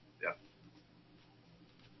message. Yep.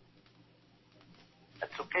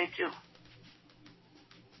 That's okay too.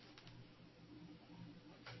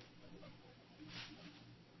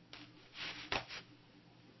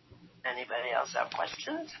 Anybody else have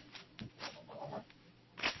questions?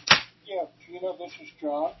 Yeah, Gina, this is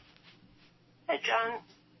John. Hey, John.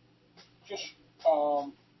 Just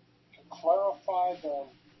to clarify the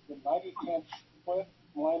 90-10 split,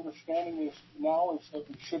 my understanding is now is that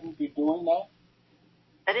we shouldn't be doing that?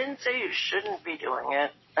 I didn't say you shouldn't be doing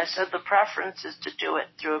it. I said the preference is to do it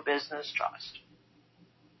through a business trust.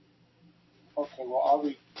 Okay, well,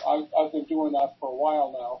 I've been doing that for a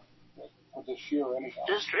while now, for this year anyhow.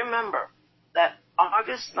 Just remember that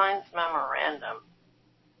August 9th memorandum,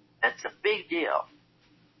 that's a big deal.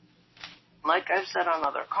 Like I've said on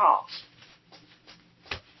other calls,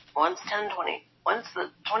 once the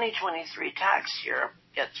 2023 tax year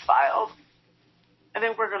gets filed, I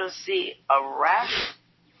think we're going to see a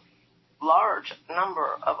large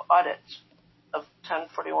number of audits of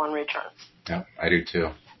 1041 returns. Yeah, I do too.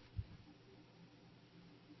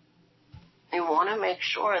 You want to make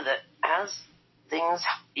sure that as things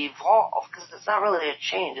evolve, because it's not really a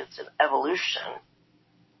change, it's an evolution,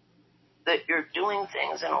 that you're doing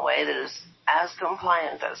things in a way that is as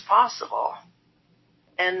compliant as possible,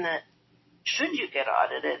 and that should you get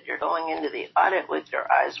audited, you're going into the audit with your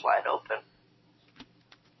eyes wide open.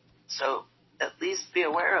 So at least be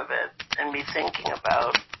aware of it and be thinking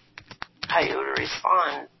about how you would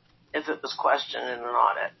respond if it was questioned in an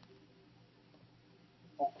audit.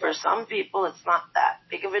 For some people, it's not that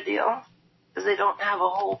big of a deal because they don't have a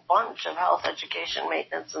whole bunch of health, education,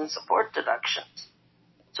 maintenance, and support deductions.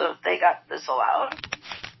 So if they got disallowed,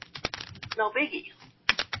 no biggie.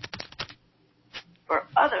 For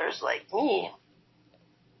others like me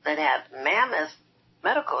that had mammoth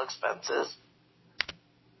medical expenses,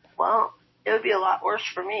 well, it would be a lot worse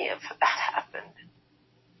for me if that happened.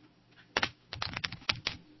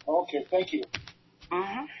 Okay, thank you.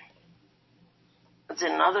 Mm-hmm. It's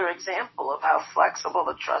another example of how flexible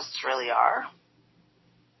the trusts really are.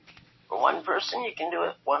 For one person, you can do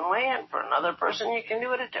it one way, and for another person, you can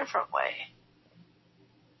do it a different way.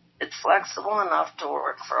 It's flexible enough to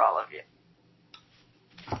work for all of you.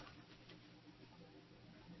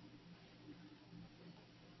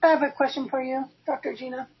 I have a question for you, Dr.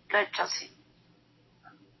 Gina. Good, Chelsea.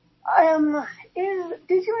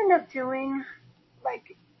 Did you end up doing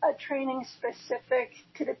like a training specific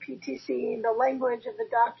to the PTC, the language of the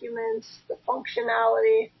documents, the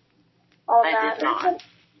functionality, all I that? Did not.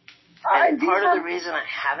 And part of the reason I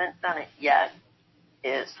haven't done it yet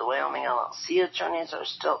is the Wyoming LLC attorneys are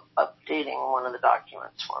still updating one of the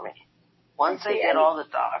documents for me. Once I get all the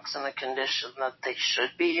docs and the condition that they should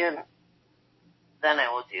be in, then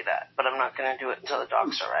I will do that. But I'm not going to do it until the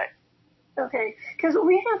docs are right. Okay, because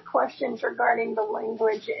we have questions regarding the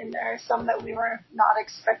language in there, some that we were not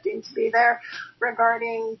expecting to be there,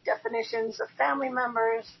 regarding definitions of family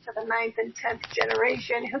members to the 9th and 10th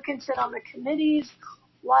generation, who can sit on the committees,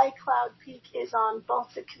 why Cloud Peak is on both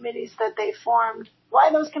the committees that they formed, why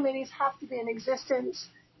those committees have to be in existence.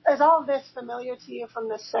 Is all of this familiar to you from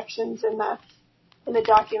the sections in the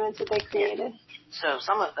documents that they created? So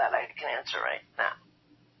some of that I can answer right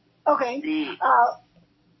now. Okay.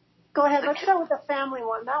 Go ahead. Let's start with the family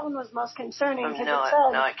one. That one was most concerning. No,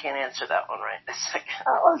 I can't answer that one right this second.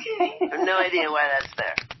 Okay. I have no idea why that's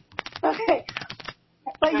there. Okay.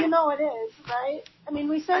 But you know it is, right? I mean,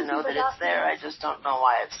 we sent I know that it's there. I just don't know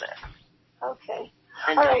why it's there. Okay.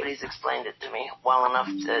 And nobody's explained it to me well enough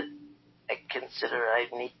to consider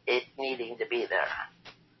it needing to be there.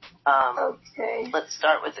 Okay. Let's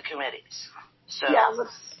start with the committees. So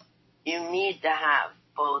you need to have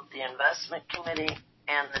both the investment committee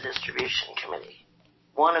and the distribution committee.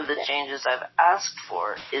 One of the changes I've asked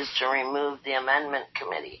for is to remove the amendment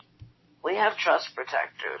committee. We have trust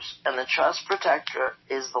protectors, and the trust protector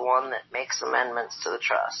is the one that makes amendments to the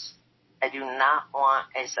trust. I do not want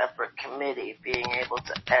a separate committee being able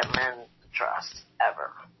to amend the trust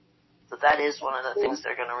ever. So that is one of the things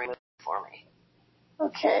they're going to remove for me.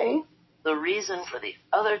 Okay. The reason for the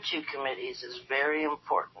other two committees is very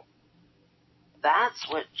important. That's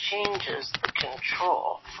what changes the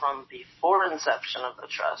control from before inception of the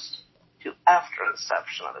trust to after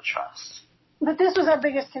inception of the trust. But this was our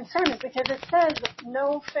biggest concern, is because it says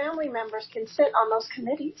no family members can sit on those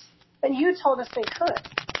committees. And you told us they could.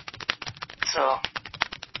 So,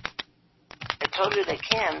 I told you they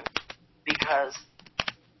can because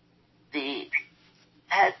the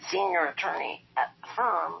head senior attorney at the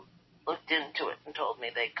firm looked into it and told me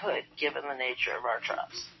they could, given the nature of our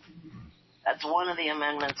trust. That's one of the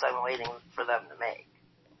amendments I'm waiting for them to make.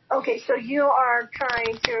 Okay, so you are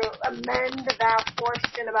trying to amend that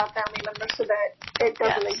portion about family members so that it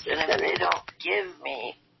doesn't exist. And if they don't give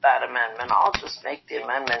me that amendment, I'll just make the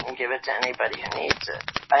amendment and give it to anybody who needs it.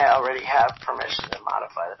 I already have permission to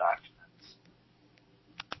modify the documents.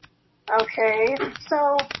 Okay,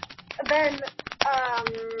 so then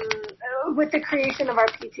with the creation of our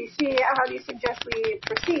PTC, how do you suggest we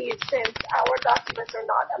proceed since our documents are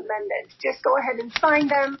not amended? Just go ahead and sign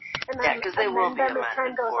them and then because they will be amended as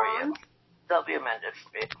time goes for on? you. They'll be amended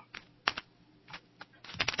for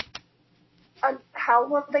you. How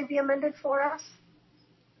will they be amended for us?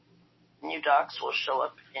 New docs will show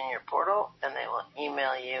up in your portal and they will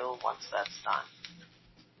email you once that's done.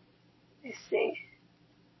 I see.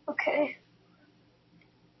 Okay.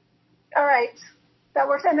 All right. That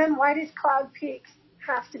works. And then why does Cloud Peak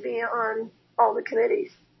have to be on all the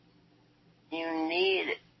committees? You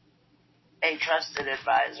need a trusted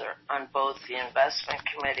advisor on both the investment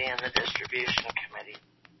committee and the distribution committee.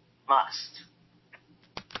 Must.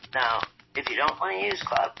 Now, if you don't want to use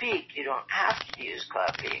Cloud Peak, you don't have to use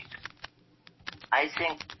Cloud Peak. I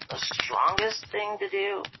think the strongest thing to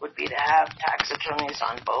do would be to have tax attorneys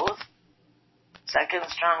on both. Second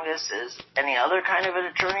strongest is any other kind of an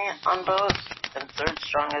attorney on both. And third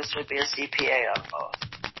strongest would be a CPA on both.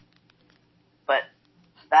 But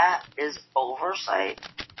that is oversight.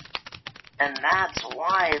 And that's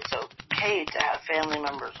why it's okay to have family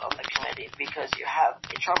members on the committee, because you have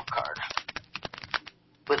a trump card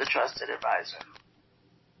with a trusted advisor.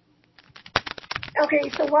 Okay,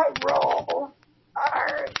 so what role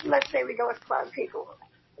are, let's say we go with Cloud Peak,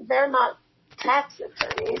 they're not tax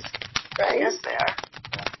attorneys, right? Yes, they are.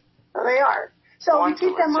 Oh, they are. So we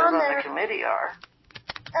keep them on there. The committee are.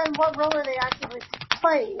 And what role are they actively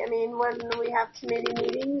playing? I mean, when we have committee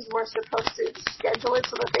meetings, we're supposed to schedule it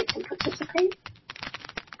so that they can participate?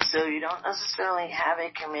 So you don't necessarily have a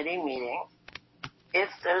committee meeting. If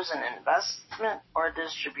there's an investment or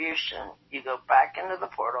distribution, you go back into the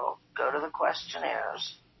portal, go to the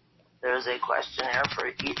questionnaires. There's a questionnaire for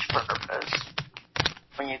each purpose.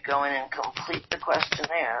 When you go in and complete the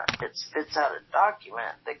questionnaire, it spits out a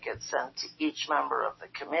document that gets sent to each member of the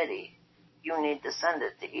committee. You need to send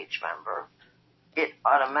it to each member. It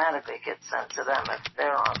automatically gets sent to them if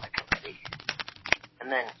they're on the committee.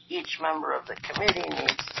 And then each member of the committee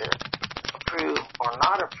needs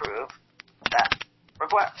not approve that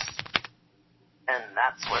request. And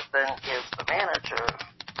that's what then gives the manager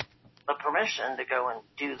the permission to go and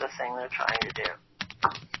do the thing they're trying to do.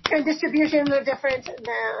 And distributions are different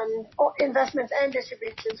than investments, and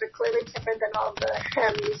distributions are clearly different than all the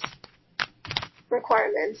HEMS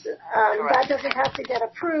requirements. That doesn't have to get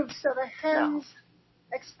approved, so the HEMS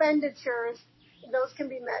expenditures, those can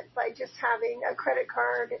be met by just having a credit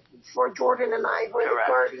card for Jordan and I, who are the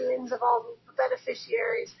guardians of all the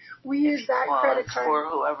beneficiaries. We use that credit card. For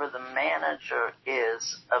whoever the manager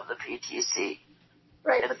is of the PTC.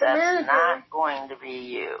 Right, if but the that's manager, not going to be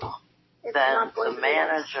you, then the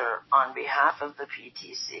manager on behalf of the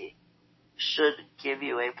PTC should give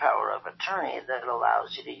you a power of attorney that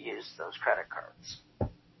allows you to use those credit cards.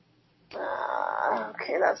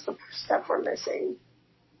 Okay, that's the step we're missing.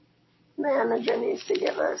 Manager needs to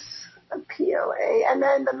give us a POA, and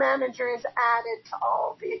then the manager is added to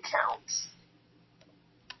all the accounts.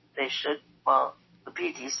 They should, well, the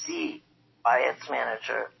PTC, by its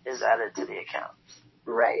manager, is added to the accounts.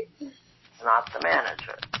 Right. It's not the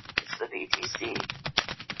manager, it's the PTC.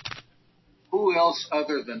 Who else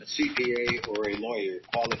other than a CPA or a lawyer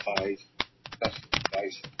qualifies as an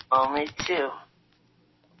advisor? Only two.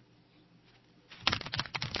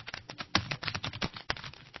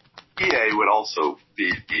 EA would also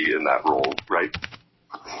be in that role, right?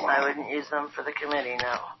 I wouldn't use them for the committee,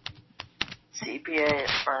 no. CPA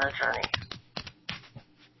is for an attorney.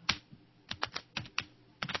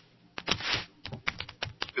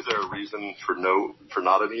 Is there a reason for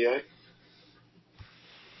not an EA?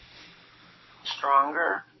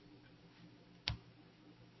 Stronger.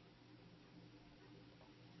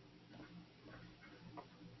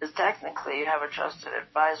 Because technically you have a trusted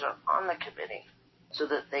advisor on the committee so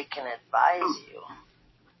that they can advise you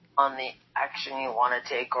on the action you want to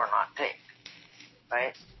take or not take.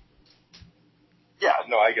 Right? Yeah,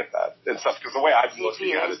 no, I get that. And stuff, because the way I'm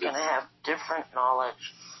looking at it is... CPA is going to have different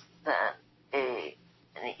knowledge than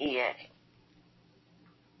an EA.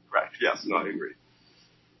 Right, yes, no, I agree.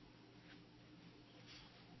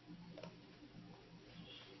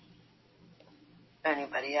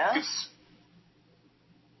 Anybody else?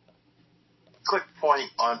 Quick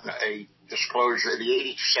point on a disclosure, the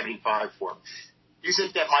 8275 form. Do you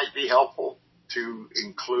think that might be helpful to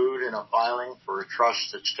include in a filing for a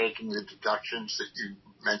trust that's taking the deductions that you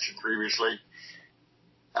mentioned previously,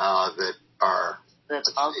 that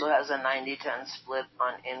also has a 90-10 split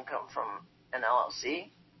on income from an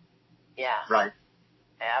LLC? Yeah. Right.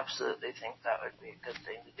 I absolutely think that would be a good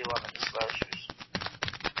thing to do on the disclosures.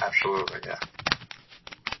 Absolutely, yeah.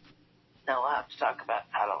 Now we'll have to talk about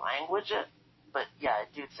how to language it, but yeah, I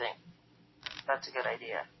do think that's a good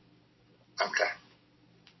idea. Okay.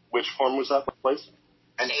 Which form was that, please?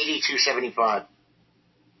 An 8275.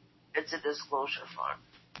 It's a disclosure form.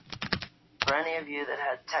 For any of you that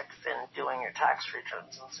had TechFin doing your tax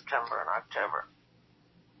returns in September and October,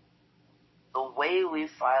 the way we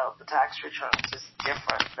filed the tax returns is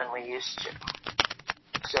different than we used to.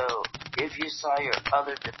 So if you saw your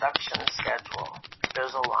other deduction schedule,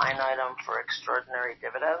 there's a line item for extraordinary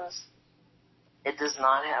dividends. It does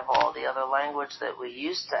not have all the other language that we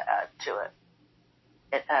used to add to it.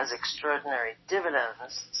 It has extraordinary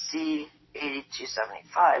dividends,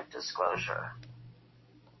 C-8275 disclosure.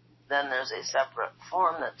 Then there's a separate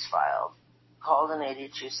form that's filed called an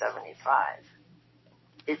 8275.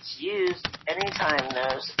 It's used anytime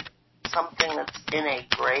there's something that's in a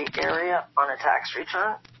gray area on a tax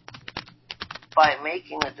return. By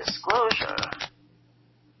making the disclosure,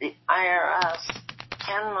 the IRS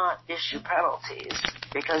cannot issue penalties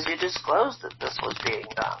because you disclosed that this was being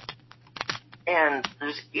done. And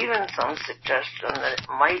there's even some suggestion that it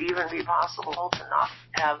might even be possible to not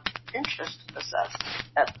have interest assessed.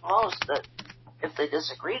 At most, that if they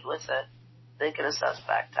disagreed with it, they could assess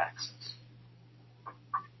back taxes.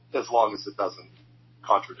 As long as it doesn't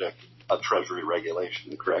contradict a Treasury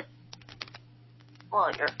regulation, correct?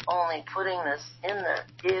 Well, you're only putting this in there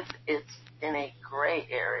if it's in a gray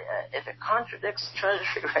area. If it contradicts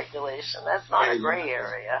Treasury regulation, that's not a gray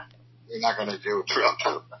area. You're not going to do it.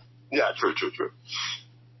 True. Yeah, true.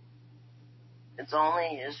 It's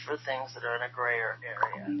only used for things that are in a grayer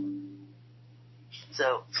area.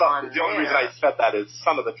 So the only reason I said that is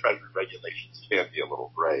some of the Treasury regulations can be a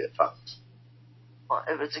little gray at times. Well,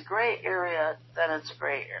 if it's a gray area, then it's a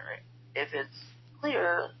gray area. If it's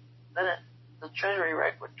clear, then the Treasury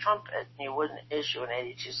reg would trump it, and you wouldn't issue an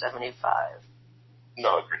 8275.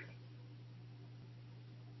 No, agreed.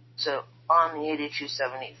 So on the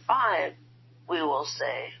 8275, we will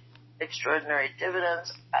say extraordinary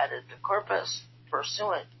dividends added to corpus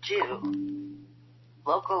pursuant to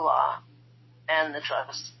local law and the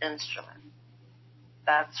trust instrument.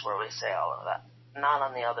 That's where we say all of that, not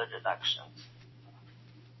on the other deductions.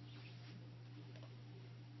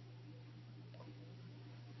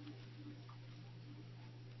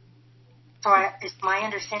 So is my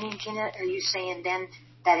understanding, Gina, are you saying then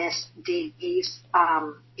that if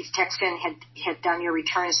TxGen had done your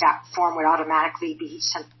returns, that form would automatically be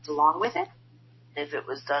sent along with it? If it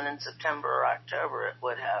was done in September or October, it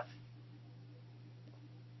would have.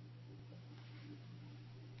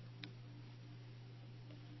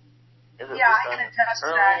 If it was I can done attest to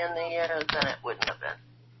early that. in the year, then it wouldn't have been.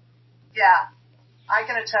 Yeah, I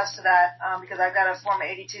can attest to that because I've got a Form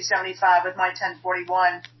 8275 with my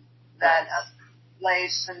 1041 that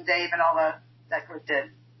Lace and Dave and all that group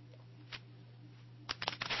did.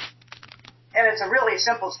 And it's a really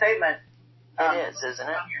simple statement. It is, isn't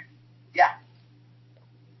it? Yeah.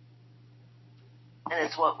 And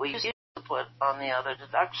it's what we used to put on the other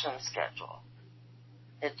deduction schedule.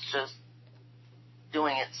 It's just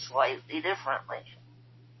doing it slightly differently.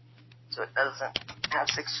 So it doesn't have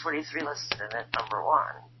 643 listed in it, number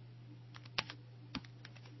one.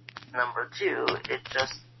 Number two, it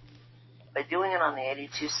just, by doing it on the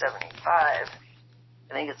 8275,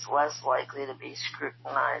 I think it's less likely to be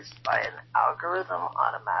scrutinized by an algorithm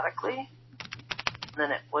automatically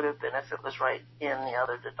than it would have been if it was right in the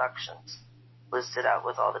other deductions, listed out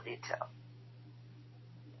with all the detail.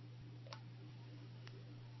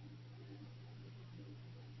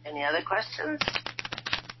 Any other questions?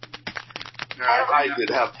 No, I did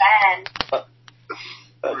have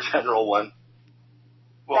a general one.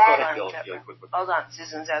 Well, go ahead, Gil. Yeah, quick. Hold on,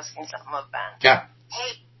 Susan's asking something of Ben. Yeah.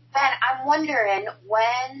 Hey, Ben, I'm wondering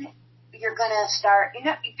when you're going to start,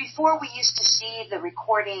 before we used to see the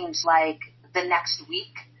recordings like the next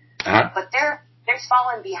week, but they're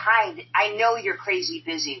falling behind. I know you're crazy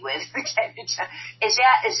busy with is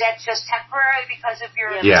that just temporary because of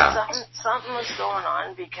your... Yeah. Something was going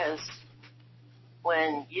on because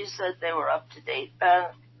when you said they were up to date, Ben,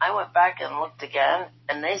 I went back and looked again,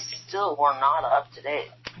 and they still were not up to date.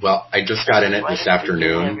 Well, I just got in it this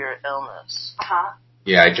afternoon. Of your illness.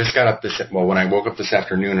 Yeah, I just got up when I woke up this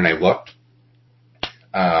afternoon and I looked,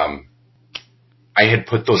 I had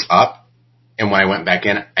put those up, and when I went back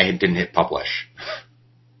in, I didn't hit publish.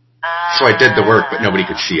 So I did the work, but nobody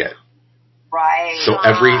could see it. Right. So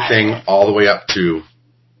everything all the way up to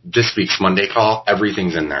this week's Monday call,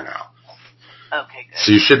 everything's in there now. Okay, good.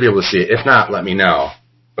 So you should be able to see it. If not, let me know.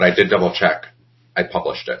 But I did double check. I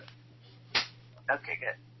published it. Okay,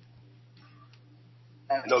 good.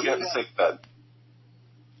 No, get in the sick bed.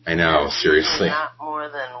 I know, seriously. Not more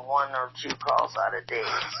than 1 or 2 calls out of date.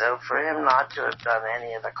 So for him not to have done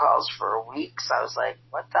any of the calls for weeks, I was like,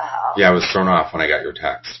 what the hell? Yeah, I was thrown off when I got your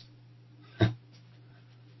text.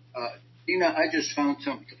 Tina, I just found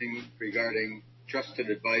something regarding trusted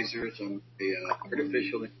advisors on the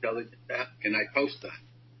artificial intelligence app. Can I post that?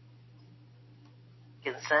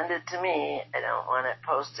 You can send it to me. I don't want it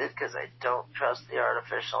posted because I don't trust the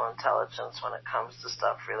artificial intelligence when it comes to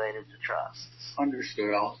stuff related to trusts.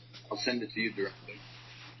 Understood. I'll send it to you directly.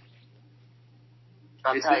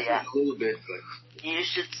 I'll tell you. A little bit, but you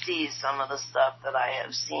should see some of the stuff that I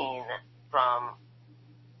have seen from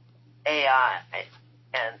AI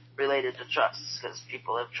and related to trusts, because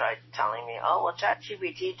people have tried telling me, oh, well,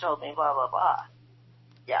 ChatGPT told me blah, blah, blah.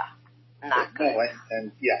 Yeah, not good. No,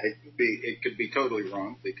 and it could be totally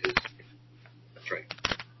wrong, because that's right.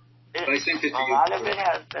 But I sent it to you. A lot of it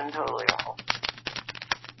has been totally wrong.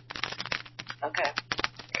 Okay.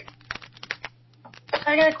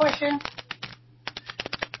 I got a question.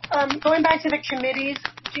 Going back to the committees,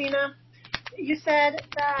 Gina, you said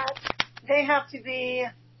that they have to be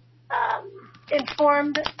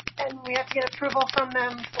informed and we have to get approval from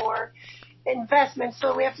them for investment.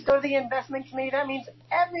 So we have to go to the investment committee. That means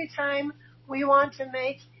every time we want to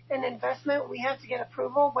make an investment, we have to get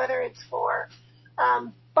approval, whether it's for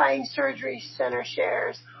buying surgery center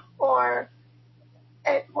shares or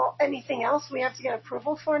anything else we have to get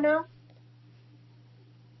approval for now.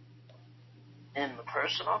 In the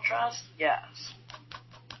personal trust, yes.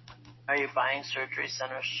 Are you buying surgery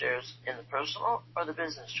center shares in the personal or the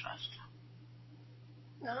business trust?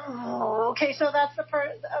 Oh, okay. So that's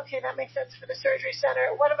okay. That makes sense for the surgery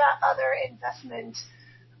center. What about other investment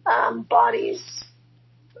bodies?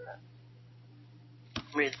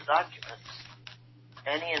 Read the documents.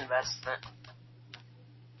 Any investment.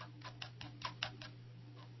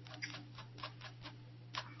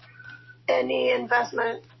 Any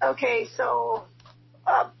investment. Okay, so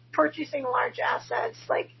purchasing large assets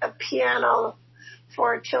like a piano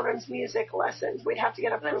for children's music lessons, we'd have to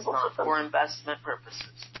get approval. That's not for investment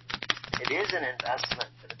purposes. It is an investment,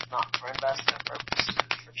 but it's not for investment purposes,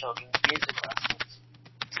 for children's music lessons.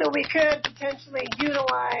 So we could potentially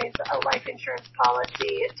utilize a life insurance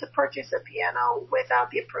policy to purchase a piano without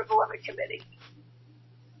the approval of a committee.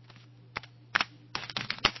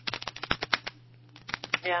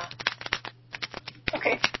 Yeah.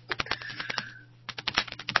 Okay.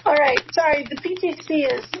 All right. Sorry, the PTC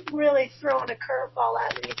is really throwing a curveball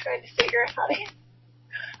at me, trying to figure out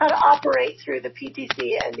how to operate through the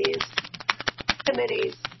PTC and these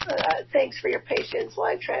committees. Thanks for your patience while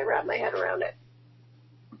I try and wrap my head around it.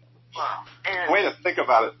 Wow. And the way to think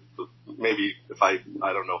about it, maybe if I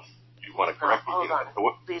don't know if you want to correct me. Hold on.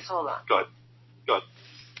 Please hold on. Go ahead.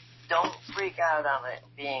 Don't freak out on it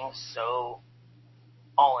being so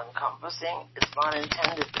all-encompassing. It's not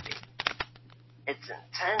intended to be. It's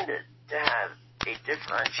intended to have a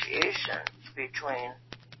differentiation between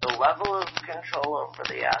the level of control over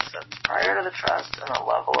the assets prior to the trust and the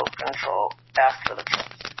level of control after the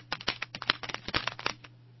trust.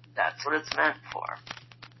 That's what it's meant for.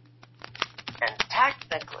 And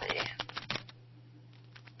technically,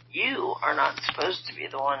 you are not supposed to be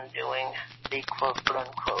the one doing the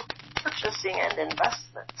quote-unquote purchasing and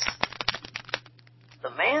investments.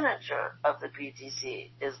 The manager of the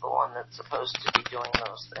PTC is the one that's supposed to be doing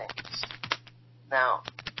those things. Now,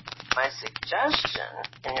 my suggestion,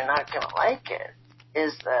 and you're not going to like it,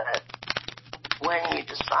 is that when you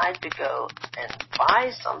decide to go and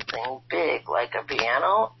buy something big like a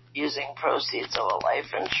piano using proceeds of a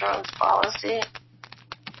life insurance policy,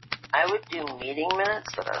 I would do meeting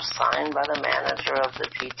minutes that are signed by the manager of the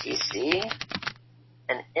PTC,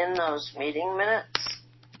 and in those meeting minutes,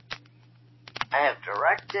 I have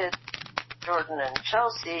directed Jordan and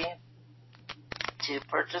Chelsea to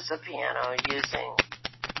purchase a piano using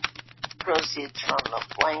proceeds from the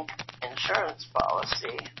blank insurance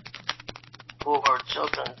policy for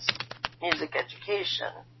children's music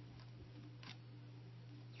education.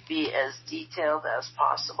 Be as detailed as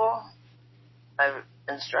possible. I've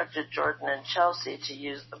instructed Jordan and Chelsea to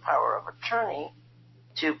use the power of attorney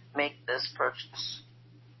to make this purchase.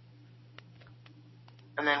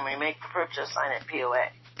 And then we make the purchase, sign it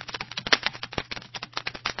POA.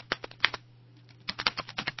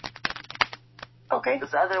 Okay.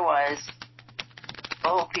 Because otherwise, the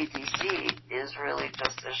whole PTC is really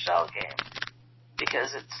just a shell game.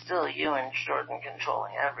 Because it's still you and Jordan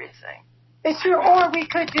controlling everything. It's true, or we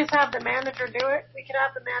could just have the manager do it. We could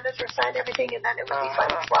have the manager sign everything and then it would be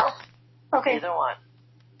fine as well. Okay. Either one.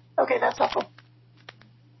 Okay, that's helpful.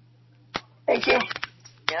 Thank you.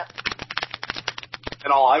 Yep.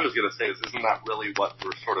 And all I was going to say is, isn't that really what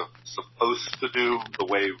we're sort of supposed to do, the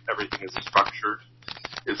way everything is structured?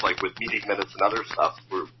 Is like with meeting minutes and other stuff,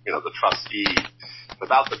 where, the trustee,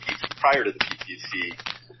 without the prior to the PTC,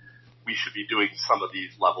 we should be doing some of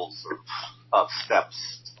these levels of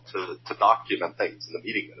steps to document things in the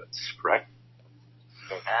meeting minutes, correct?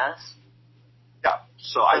 Yes. Yeah.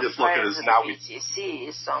 So I just look at it as now we...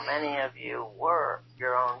 PTC, so many of you were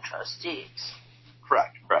your own trustees.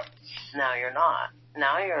 Correct. Now you're not.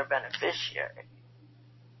 Now you're a beneficiary.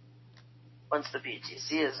 Once the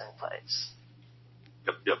PTC is in place.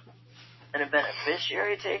 Yep. And a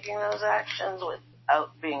beneficiary taking those actions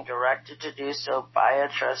without being directed to do so by a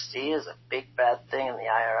trustee is a big bad thing in the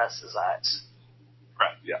IRS's eyes.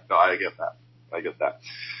 Right, yeah. No, I get that.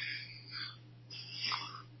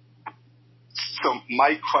 So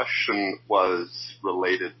my question was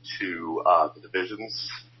related to the divisions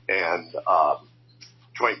and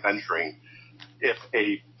joint venturing. If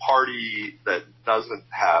a party that doesn't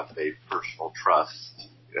have a personal trust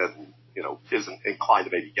and, isn't inclined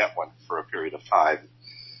to maybe get one for a period of time,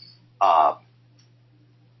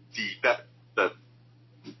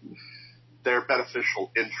 their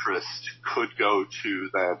beneficial interest could go to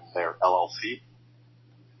then their LLC,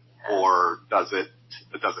 or does it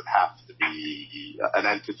have to be an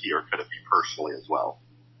entity, or could it be personally as well?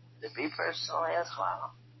 Could be personally as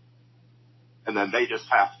well. And then they just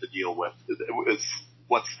have to deal with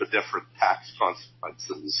what's the different tax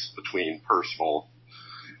consequences between personal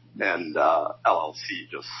and LLC,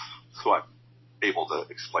 just so I'm able to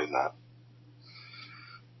explain that.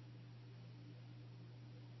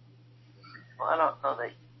 Well, I don't know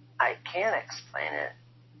that I can explain it.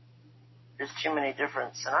 There's too many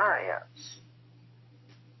different scenarios.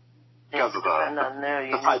 Because of depend on their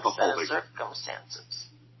unique type of set of holding. circumstances.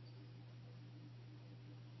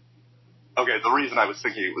 Okay, the reason I was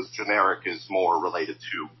thinking it was generic is more related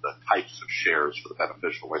to the types of shares for the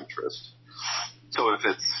beneficial interest. So if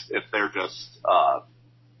they're just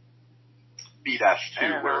B-2, I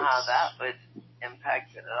don't know how that would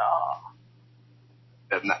impact it at all.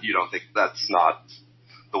 And you don't think that's not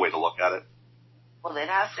the way to look at it? Well, they'd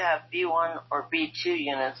have to have B1 or B2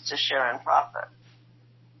 units to share in profit.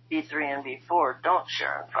 B3 and B4 don't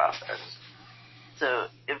share in profit. So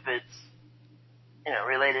if it's,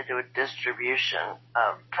 related to a distribution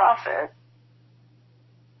of profit,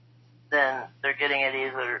 then they're getting it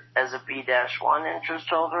either as a B-1 interest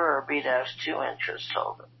holder or a B-2 interest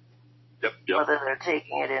holder. Yep. Whether they're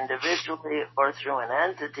taking it individually or through an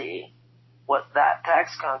entity, what that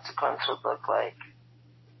tax consequence would look like,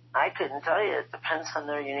 I couldn't tell you. It depends on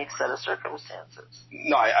their unique set of circumstances.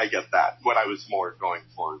 No, I get that. What I was more going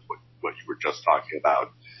for is what you were just talking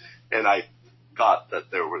about. And I got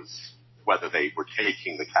that there was, whether they were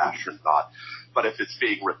taking the cash or not, but if it's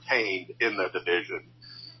being retained in the division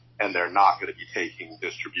and they're not going to be taking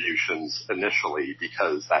distributions initially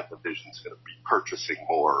because that division's going to be purchasing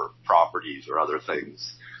more properties or other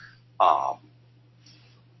things,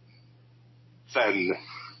 then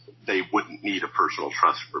they wouldn't need a personal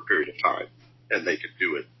trust for a period of time, and they could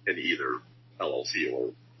do it in either LLC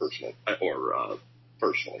or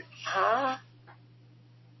personally. Huh?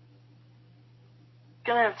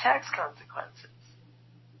 Gonna have tax consequences.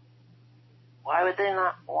 Why would they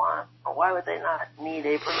not need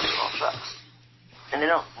a personal trust? And they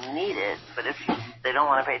don't need it, but if they don't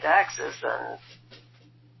want to pay taxes, then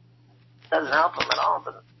it doesn't help them at all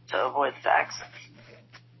to avoid the taxes.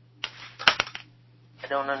 I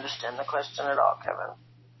don't understand the question at all, Kevin.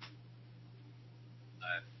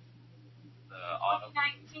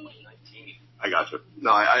 19. I got you.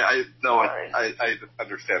 No, I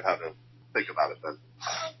understand how to think about it then.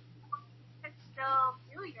 You could still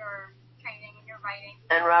do your training and your writing.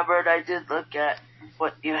 And Robert, I did look at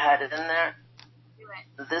what you had in there. Do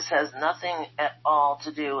it. This has nothing at all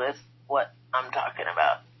to do with what I'm talking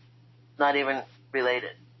about. Not even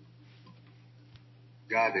related.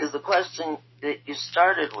 Got it. Because the question that you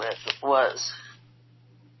started with was,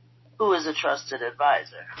 who is a trusted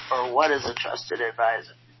advisor? Or what is a trusted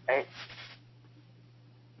advisor, right?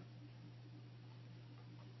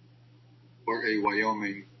 Or a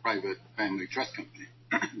Wyoming private family trust company.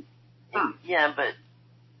 Yeah, but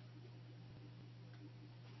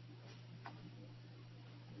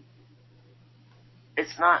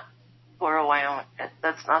it's not for a Wyoming.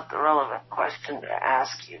 That's not the relevant question to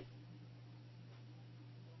ask you.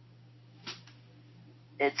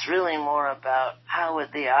 It's really more about how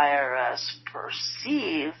would the IRS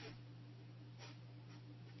perceive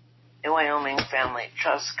a Wyoming Family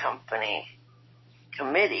Trust Company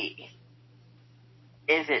committee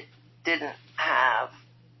if it didn't have,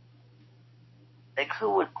 like,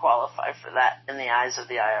 who would qualify for that in the eyes of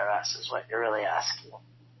the IRS is what you're really asking.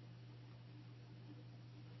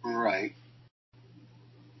 Right.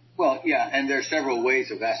 Well, yeah, and there are several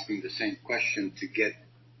ways of asking the same question to get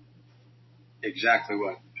exactly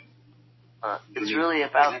what. It's really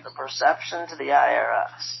about the perception to the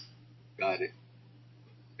IRS. Got it.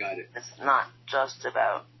 It's not just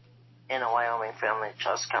about in a Wyoming Family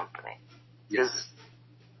Trust Company. Because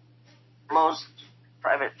most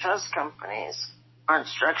private trust companies aren't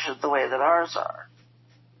structured the way that ours are.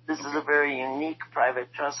 This is a very unique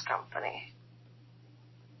private trust company.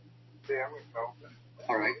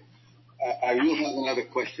 All right. I will have another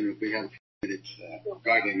question if we have minutes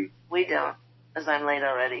regarding. We don't, as I'm late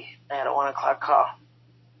already. I had a 1 o'clock call.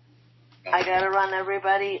 I gotta run,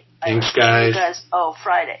 everybody. Thanks, guys.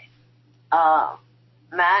 Friday.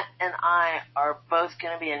 Matt and I are both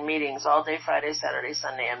going to be in meetings all day Friday, Saturday,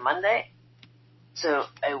 Sunday, and Monday. So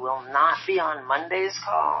I will not be on Monday's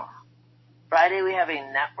call. Friday we have a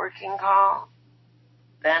networking call.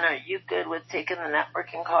 Ben, are you good with taking the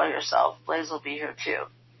networking call yourself? Blaze will be here too.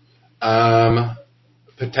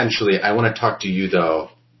 Potentially. I want to talk to you though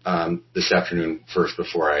this afternoon first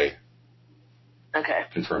before I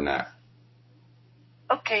confirm that.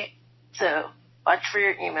 Okay. So watch for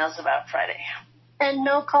your emails about Friday. And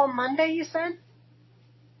no call Monday, you said?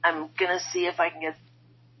 I'm going to see if I can get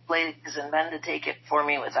Blaze and Ben to take it for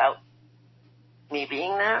me without me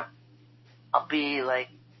being there. I'll be like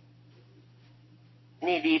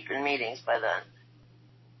knee deep in meetings by then.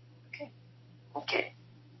 Okay.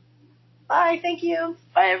 Bye, thank you.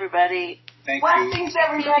 Bye, everybody. Thank Blessings,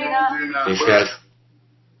 everybody. Thanks, guys.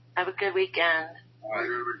 Have a good weekend. All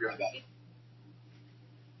right.